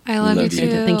love you. I love you too.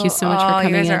 Thank you so much for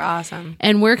coming in. You guys are awesome.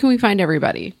 And where can we find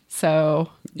everybody? So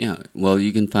yeah, well,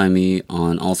 you can find me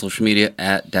on all social media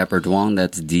at Dapper Duong.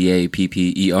 That's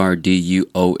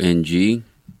DAPPERDUONG.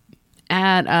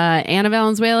 At Anna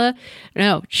Valenzuela.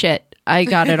 No, shit. I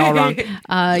got it all wrong.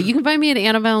 You can find me at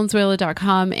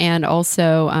AnnaValenzuela.com and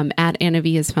also at Anna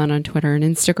V is fun on Twitter and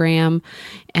Instagram.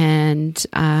 And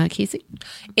Casey?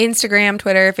 Instagram,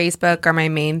 Twitter, Facebook are my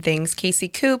main things. Casey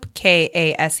Coop,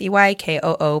 KASEYKOOP.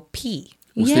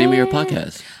 What's the name of your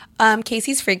podcast?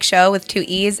 Casey's Freak Show with 2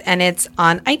 E's, and it's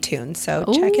on iTunes, so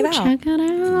check it out. Check it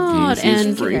out.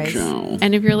 Casey's Freak Show.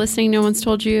 And if you're listening, no one's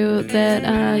told you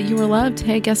that you were loved.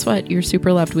 Hey, guess what? You're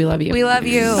super loved. We love you. We love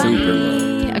you. Super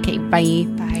love. Okay, bye.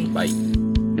 Bye. Bye.